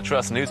 I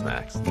trust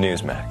Newsmax.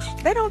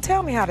 Newsmax. They don't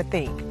tell me how to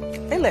think.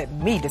 They let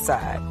me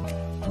decide.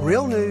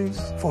 Real news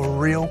for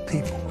real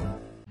people.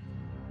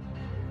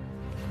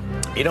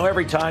 You know,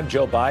 every time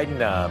Joe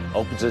Biden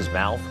opens his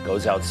mouth,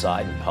 goes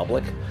outside in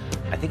public,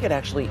 I think it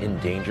actually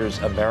endangers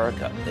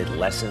America. It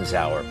lessens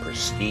our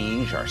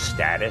prestige, our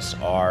status,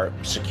 our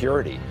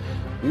security.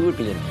 We would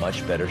be in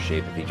much better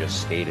shape if he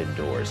just stayed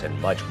indoors, and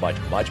much, much,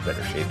 much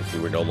better shape if he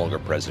were no longer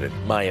president,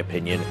 in my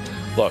opinion.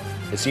 Look,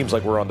 it seems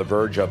like we're on the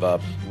verge of a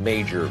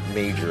major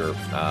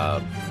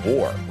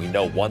war. We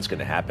know one's going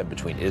to happen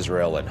between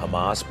Israel and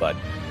Hamas, but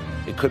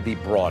it could be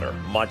broader,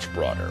 much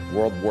broader.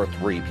 World War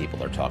III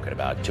people are talking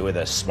about. 2 of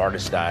the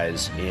smartest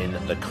guys in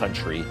the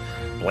country,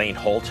 Blaine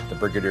Holt, the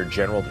Brigadier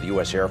General of the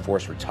U.S. Air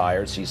Force,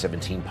 retired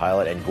C-17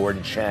 pilot, and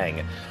Gordon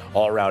Chang,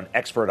 all-around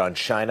expert on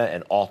China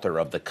and author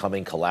of The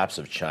Coming Collapse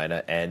of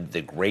China and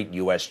The Great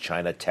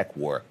U.S.-China Tech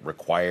War,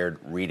 required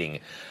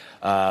reading.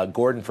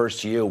 Gordon,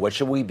 first to you. What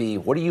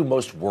are you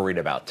most worried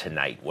about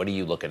tonight? What are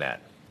you looking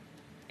at?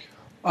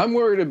 I'm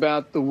worried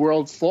about the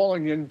world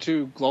falling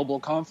into global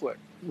conflict.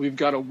 We've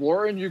got a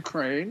war in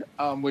Ukraine,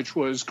 which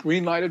was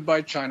green-lighted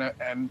by China,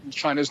 and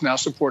China is now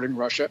supporting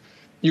Russia.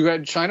 You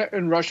had China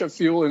and Russia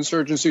fuel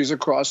insurgencies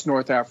across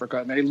North Africa,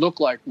 and they look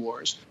like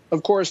wars.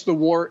 Of course, the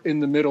war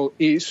in the Middle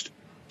East.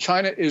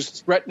 China is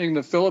threatening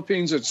the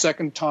Philippines at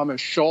Second Thomas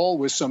Shoal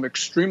with some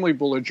extremely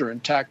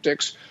belligerent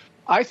tactics.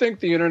 I think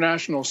the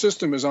international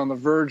system is on the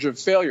verge of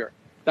failure.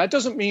 That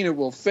doesn't mean it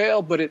will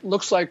fail, but it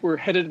looks like we're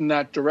headed in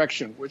that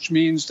direction, which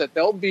means that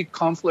there'll be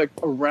conflict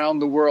around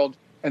the world.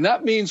 And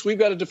that means we've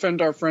got to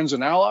defend our friends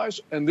and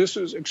allies, and this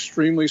is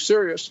extremely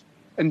serious.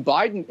 And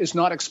Biden is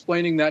not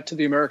explaining that to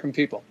the American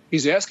people.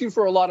 He's asking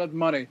for a lot of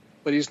money,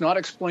 but he's not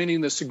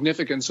explaining the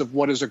significance of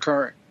what is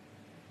occurring.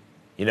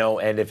 You know,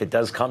 and if it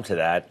does come to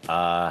that,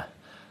 I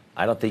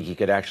don't think he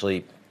could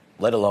actually,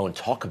 let alone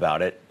talk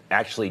about it,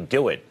 actually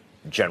do it,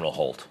 General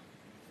Holt.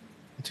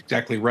 That's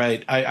exactly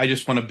right. I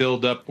just want to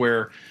build up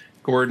where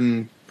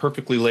Gordon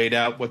perfectly laid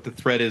out what the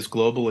threat is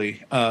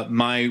globally.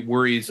 My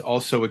worries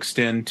also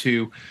extend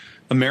to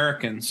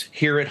Americans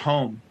here at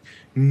home.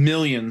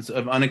 Millions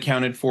of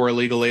unaccounted for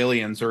illegal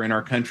aliens are in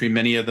our country,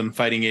 many of them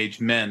fighting-age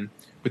men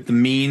with the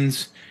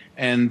means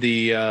and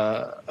the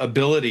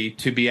ability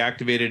to be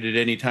activated at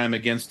any time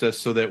against us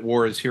so that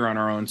war is here on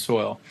our own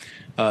soil.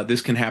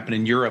 This can happen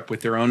in Europe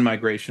with their own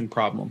migration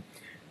problem.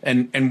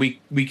 And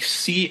we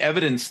see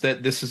evidence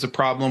that this is a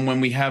problem when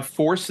we have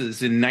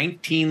forces in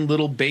 19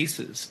 little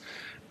bases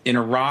in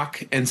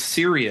Iraq and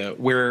Syria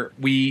where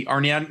we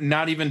are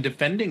not even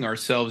defending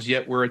ourselves,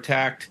 yet we're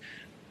attacked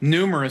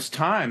numerous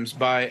times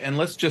by, and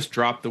let's just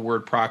drop the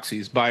word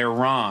proxies, by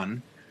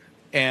Iran.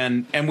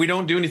 And we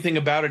don't do anything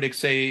about it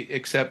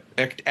except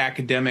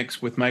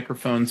academics with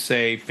microphones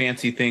say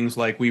fancy things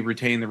like we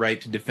retain the right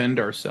to defend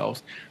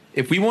ourselves.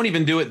 If we won't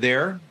even do it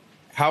there,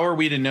 how are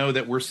we to know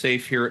that we're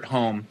safe here at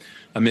home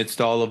amidst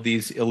all of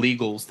these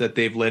illegals that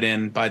they've let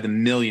in by the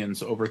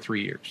millions over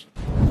 3 years?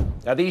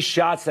 Now, these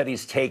shots that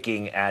he's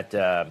taking at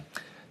that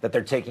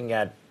they're taking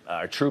at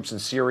our troops in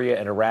Syria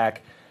and Iraq,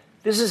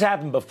 this has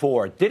happened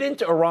before.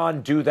 Didn't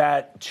Iran do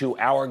that to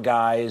our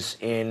guys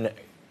in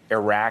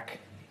Iraq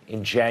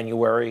in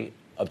January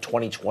of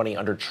 2020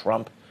 under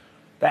Trump?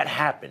 That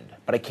happened,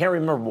 but I can't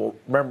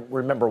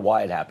remember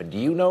why it happened. Do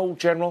you know,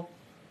 General?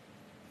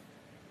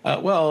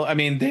 Well, I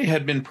mean, they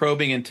had been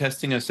probing and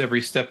testing us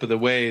every step of the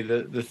way.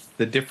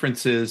 The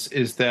difference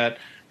is that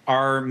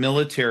our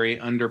military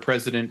under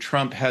President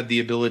Trump had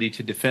the ability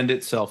to defend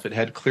itself. It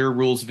had clear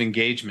rules of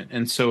engagement.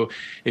 And so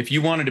if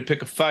you wanted to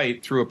pick a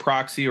fight through a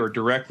proxy or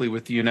directly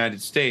with the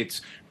United States,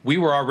 we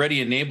were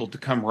already enabled to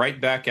come right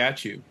back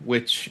at you,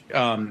 which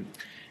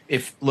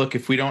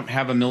if we don't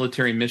have a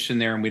military mission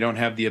there and we don't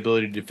have the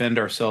ability to defend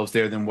ourselves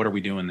there, then what are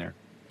we doing there?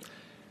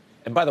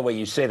 And by the way,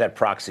 you say that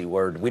proxy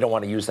word. We don't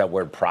want to use that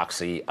word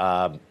proxy.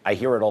 I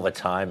hear it all the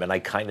time, and I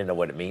kind of know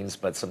what it means,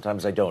 but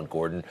sometimes I don't,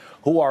 Gordon.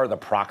 Who are the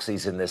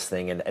proxies in this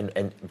thing?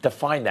 And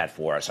define that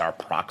for us, our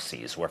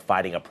proxies. We're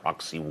fighting a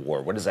proxy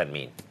war. What does that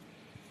mean?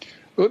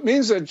 Well, it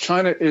means that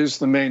China is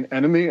the main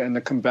enemy and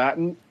the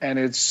combatant, and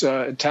it's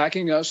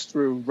attacking us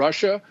through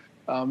Russia,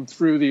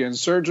 through the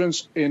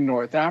insurgents in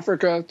North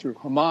Africa, through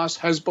Hamas,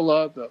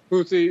 Hezbollah, the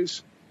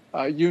Houthis,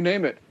 you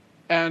name it.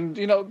 And,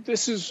 you know,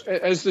 this is,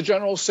 as the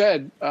general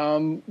said,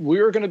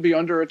 we're going to be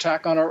under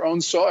attack on our own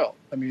soil.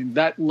 I mean,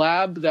 that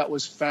lab that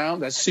was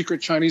found, that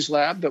secret Chinese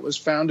lab that was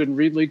found in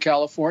Reedley,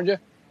 California,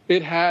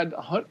 it had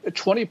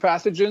 20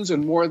 pathogens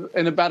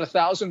and about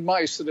 1,000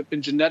 mice that have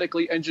been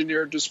genetically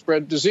engineered to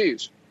spread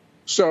disease.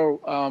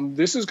 So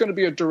this is going to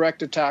be a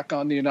direct attack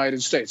on the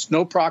United States.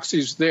 No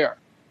proxies there.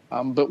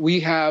 But we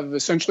have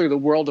essentially the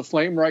world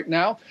aflame right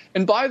now.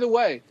 And by the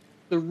way,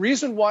 the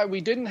reason why we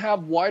didn't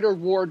have wider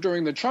war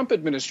during the Trump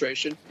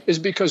administration is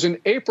because in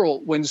April,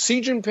 when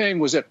Xi Jinping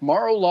was at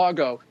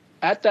Mar-a-Lago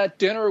at that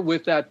dinner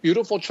with that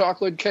beautiful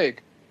chocolate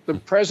cake, the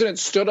president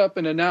stood up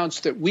and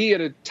announced that we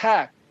had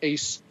attacked a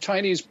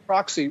Chinese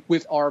proxy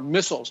with our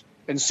missiles.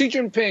 And Xi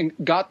Jinping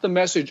got the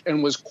message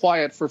and was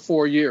quiet for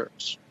 4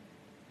 years.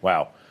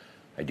 Wow.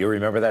 I do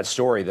remember that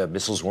story. The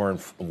missiles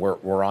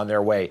were on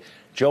their way.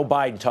 Joe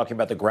Biden talking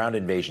about the ground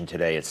invasion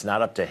today. It's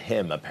not up to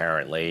him,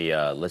 apparently.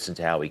 Listen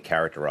to how he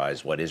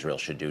characterized what Israel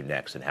should do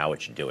next and how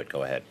it should do it.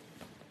 Go ahead.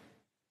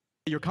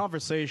 Your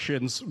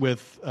conversations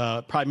with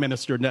Prime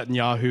Minister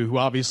Netanyahu, who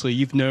obviously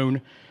you've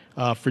known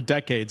for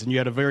decades, and you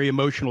had a very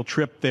emotional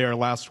trip there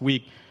last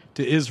week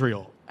to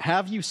Israel.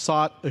 Have you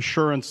sought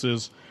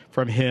assurances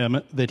from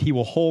him that he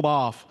will hold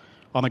off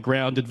on a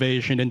ground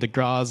invasion into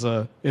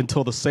Gaza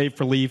until the safe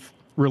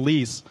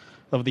release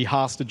of the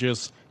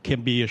hostages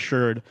can be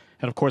assured?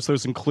 And, of course,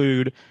 those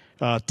include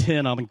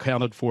 10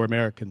 unaccounted for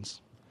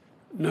Americans.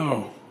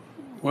 No.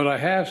 What I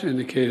have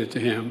indicated to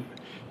him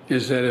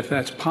is that if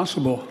that's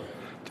possible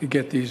to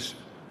get these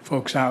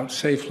folks out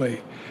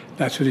safely,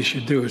 that's what he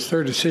should do. It's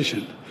their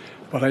decision.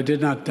 But I did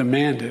not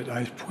demand it.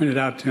 I pointed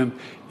out to him,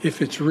 if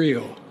it's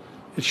real,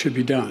 it should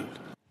be done.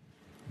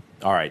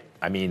 All right.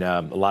 I mean,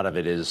 a lot of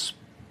it is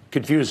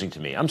confusing to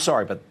me. I'm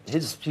sorry, but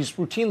he's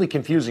routinely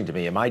confusing to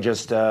me. Am I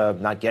just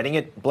not getting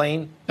it,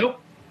 Blaine? Nope.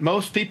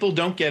 Most people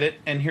don't get it,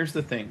 and here's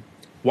the thing.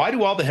 Why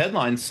do all the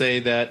headlines say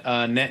that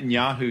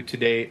Netanyahu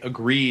today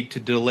agreed to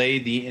delay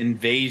the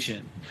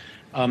invasion?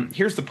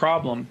 Here's the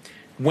problem.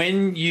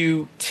 When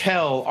you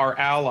tell our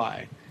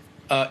ally,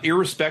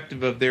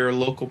 irrespective of their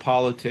local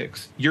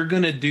politics, you're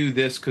going to do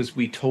this because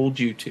we told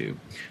you to,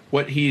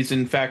 what he's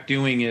in fact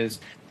doing is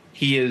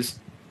he is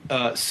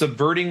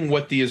subverting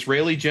what the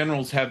Israeli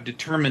generals have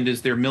determined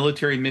is their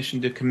military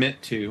mission to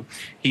commit to.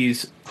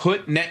 He's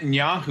put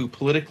Netanyahu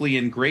politically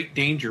in great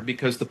danger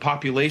because the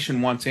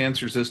population wants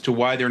answers as to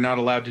why they're not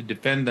allowed to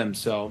defend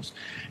themselves.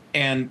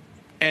 And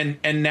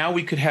now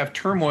we could have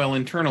turmoil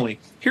internally.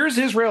 Here's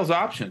Israel's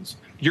options.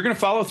 You're going to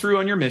follow through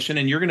on your mission,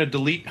 and you're going to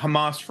delete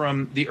Hamas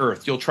from the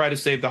earth. You'll try to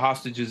save the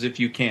hostages if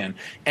you can.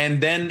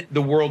 And then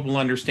the world will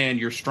understand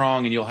you're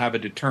strong and you'll have a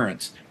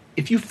deterrence.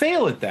 If you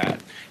fail at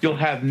that, you'll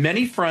have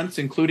many fronts,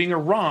 including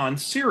Iran,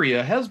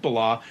 Syria,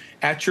 Hezbollah,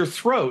 at your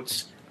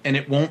throats and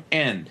it won't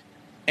end.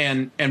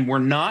 And we're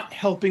not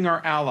helping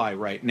our ally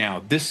right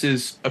now. This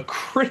is a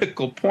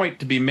critical point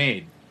to be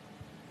made.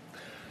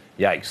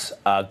 Yikes.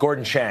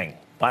 Gordon Chang,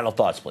 final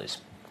thoughts, please.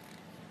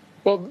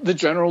 Well, the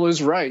general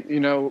is right.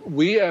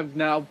 We have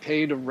now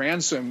paid a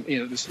ransom,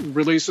 this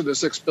release of the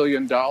 $6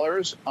 billion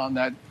on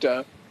that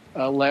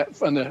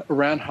on the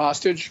Iran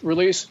hostage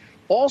release.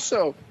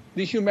 Also,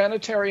 the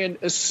humanitarian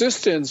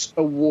assistance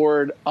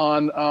award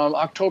on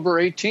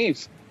October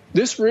 18th.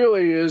 This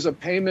really is a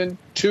payment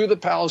to the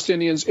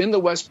Palestinians in the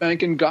West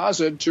Bank and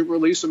Gaza to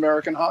release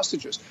American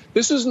hostages.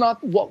 This is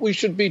not what we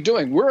should be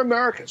doing. We're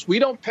Americans. We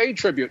don't pay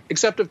tribute,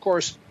 except, of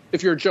course,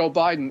 if you're Joe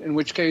Biden, in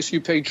which case you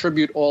pay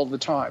tribute all the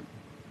time.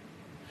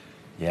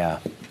 Yeah,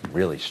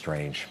 really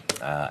strange.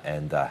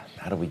 And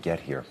how do we get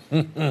here?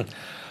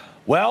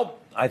 Well,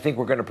 I think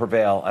we're going to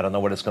prevail. I don't know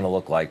what it's going to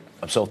look like.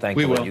 I'm so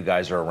thankful that you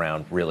guys are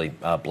around, really.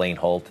 Blaine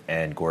Holt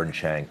and Gordon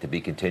Chang. To be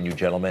continued,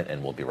 gentlemen,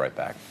 and we'll be right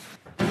back.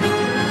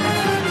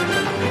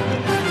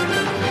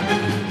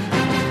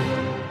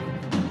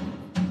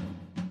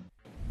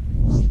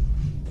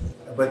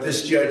 But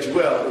this judge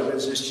will,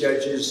 because this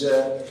judge is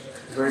a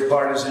very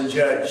partisan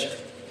judge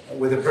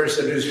with a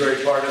person who's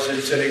very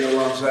partisan sitting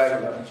alongside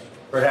of him,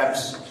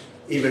 perhaps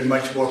even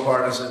much more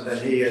partisan than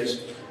he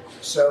is.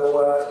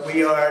 So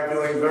we are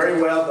doing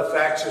very well. The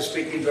facts are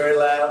speaking very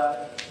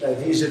loud.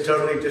 He's a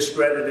totally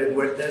discredited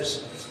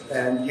witness,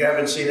 and you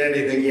haven't seen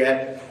anything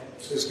yet.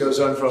 This goes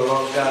on for a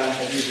long time,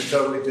 and he's a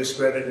totally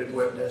discredited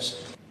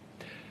witness.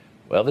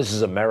 Well, this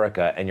is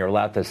America, and you're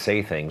allowed to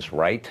say things,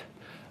 right?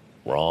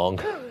 Wrong.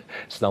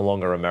 It's no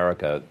longer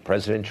America.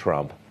 President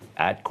Trump,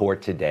 at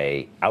court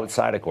today,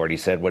 outside of court, he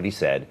said what he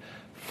said,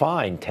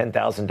 fined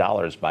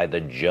 $10,000 by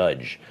the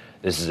judge.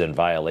 This is in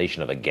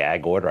violation of a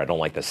gag order. I don't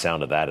like the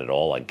sound of that at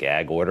all, a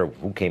gag order.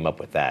 Who came up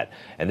with that?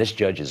 And this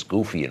judge is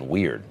goofy and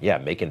weird. Yeah,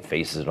 making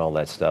faces and all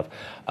that stuff.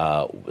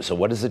 So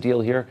what is the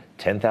deal here?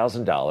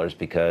 $10,000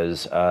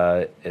 because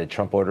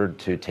Trump ordered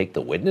to take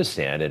the witness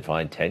stand and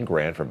fine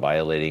 $10,000 for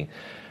violating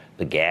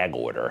the gag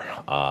order.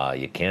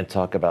 You can't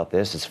talk about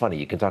this. It's funny.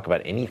 You can talk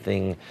about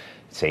anything,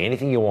 say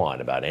anything you want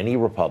about any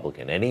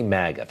Republican, any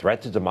MAGA,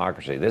 threat to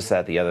democracy, this,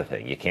 that, the other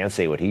thing. You can't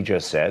say what he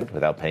just said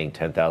without paying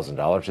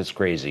 $10,000. It's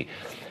crazy.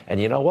 And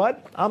you know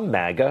what? I'm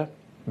MAGA,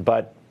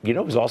 but you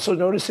know who's also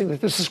noticing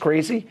that this is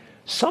crazy?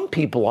 Some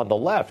people on the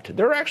left.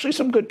 There are actually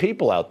some good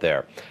people out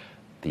there.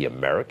 The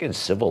American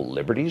Civil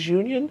Liberties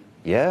Union?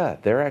 Yeah,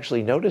 they're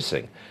actually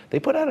noticing. They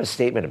put out a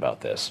statement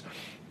about this.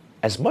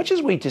 As much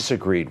as we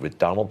disagreed with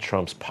Donald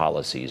Trump's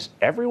policies,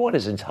 everyone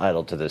is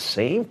entitled to the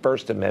same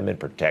First Amendment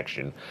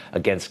protection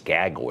against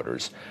gag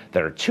orders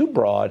that are too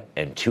broad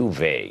and too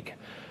vague.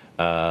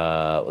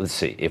 Let's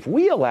see. If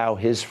we allow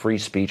his free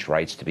speech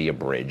rights to be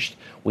abridged,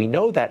 we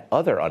know that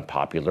other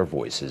unpopular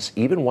voices,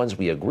 even ones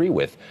we agree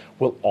with,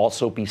 will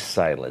also be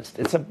silenced.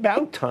 It's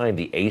about time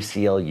the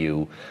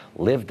ACLU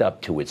lived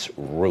up to its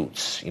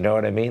roots. You know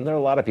what I mean? There are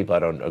a lot of people I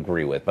don't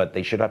agree with, but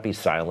they should not be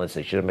silenced.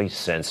 They shouldn't be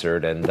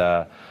censored.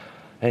 And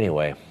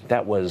anyway,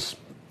 that was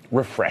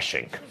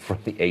refreshing from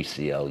the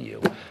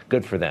ACLU.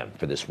 Good for them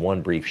for this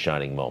one brief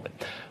shining moment.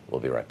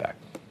 We'll be right back.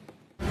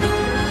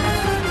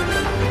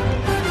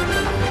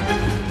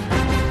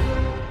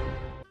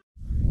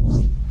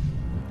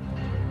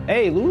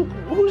 Hey, Luke,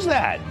 who's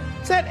that?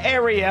 Is that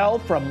Ariel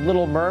from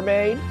Little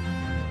Mermaid?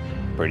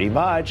 Pretty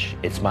much.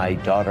 It's my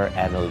daughter,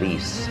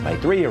 Annalise, my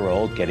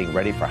 3-year-old, getting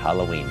ready for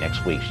Halloween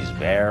next week. She's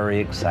very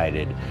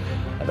excited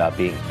about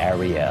being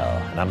Ariel,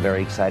 and I'm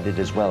very excited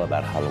as well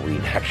about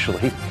Halloween,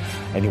 actually.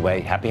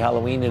 Anyway, happy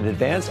Halloween in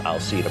advance. I'll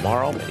see you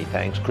tomorrow. Many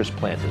thanks. Chris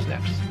Plant is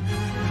next.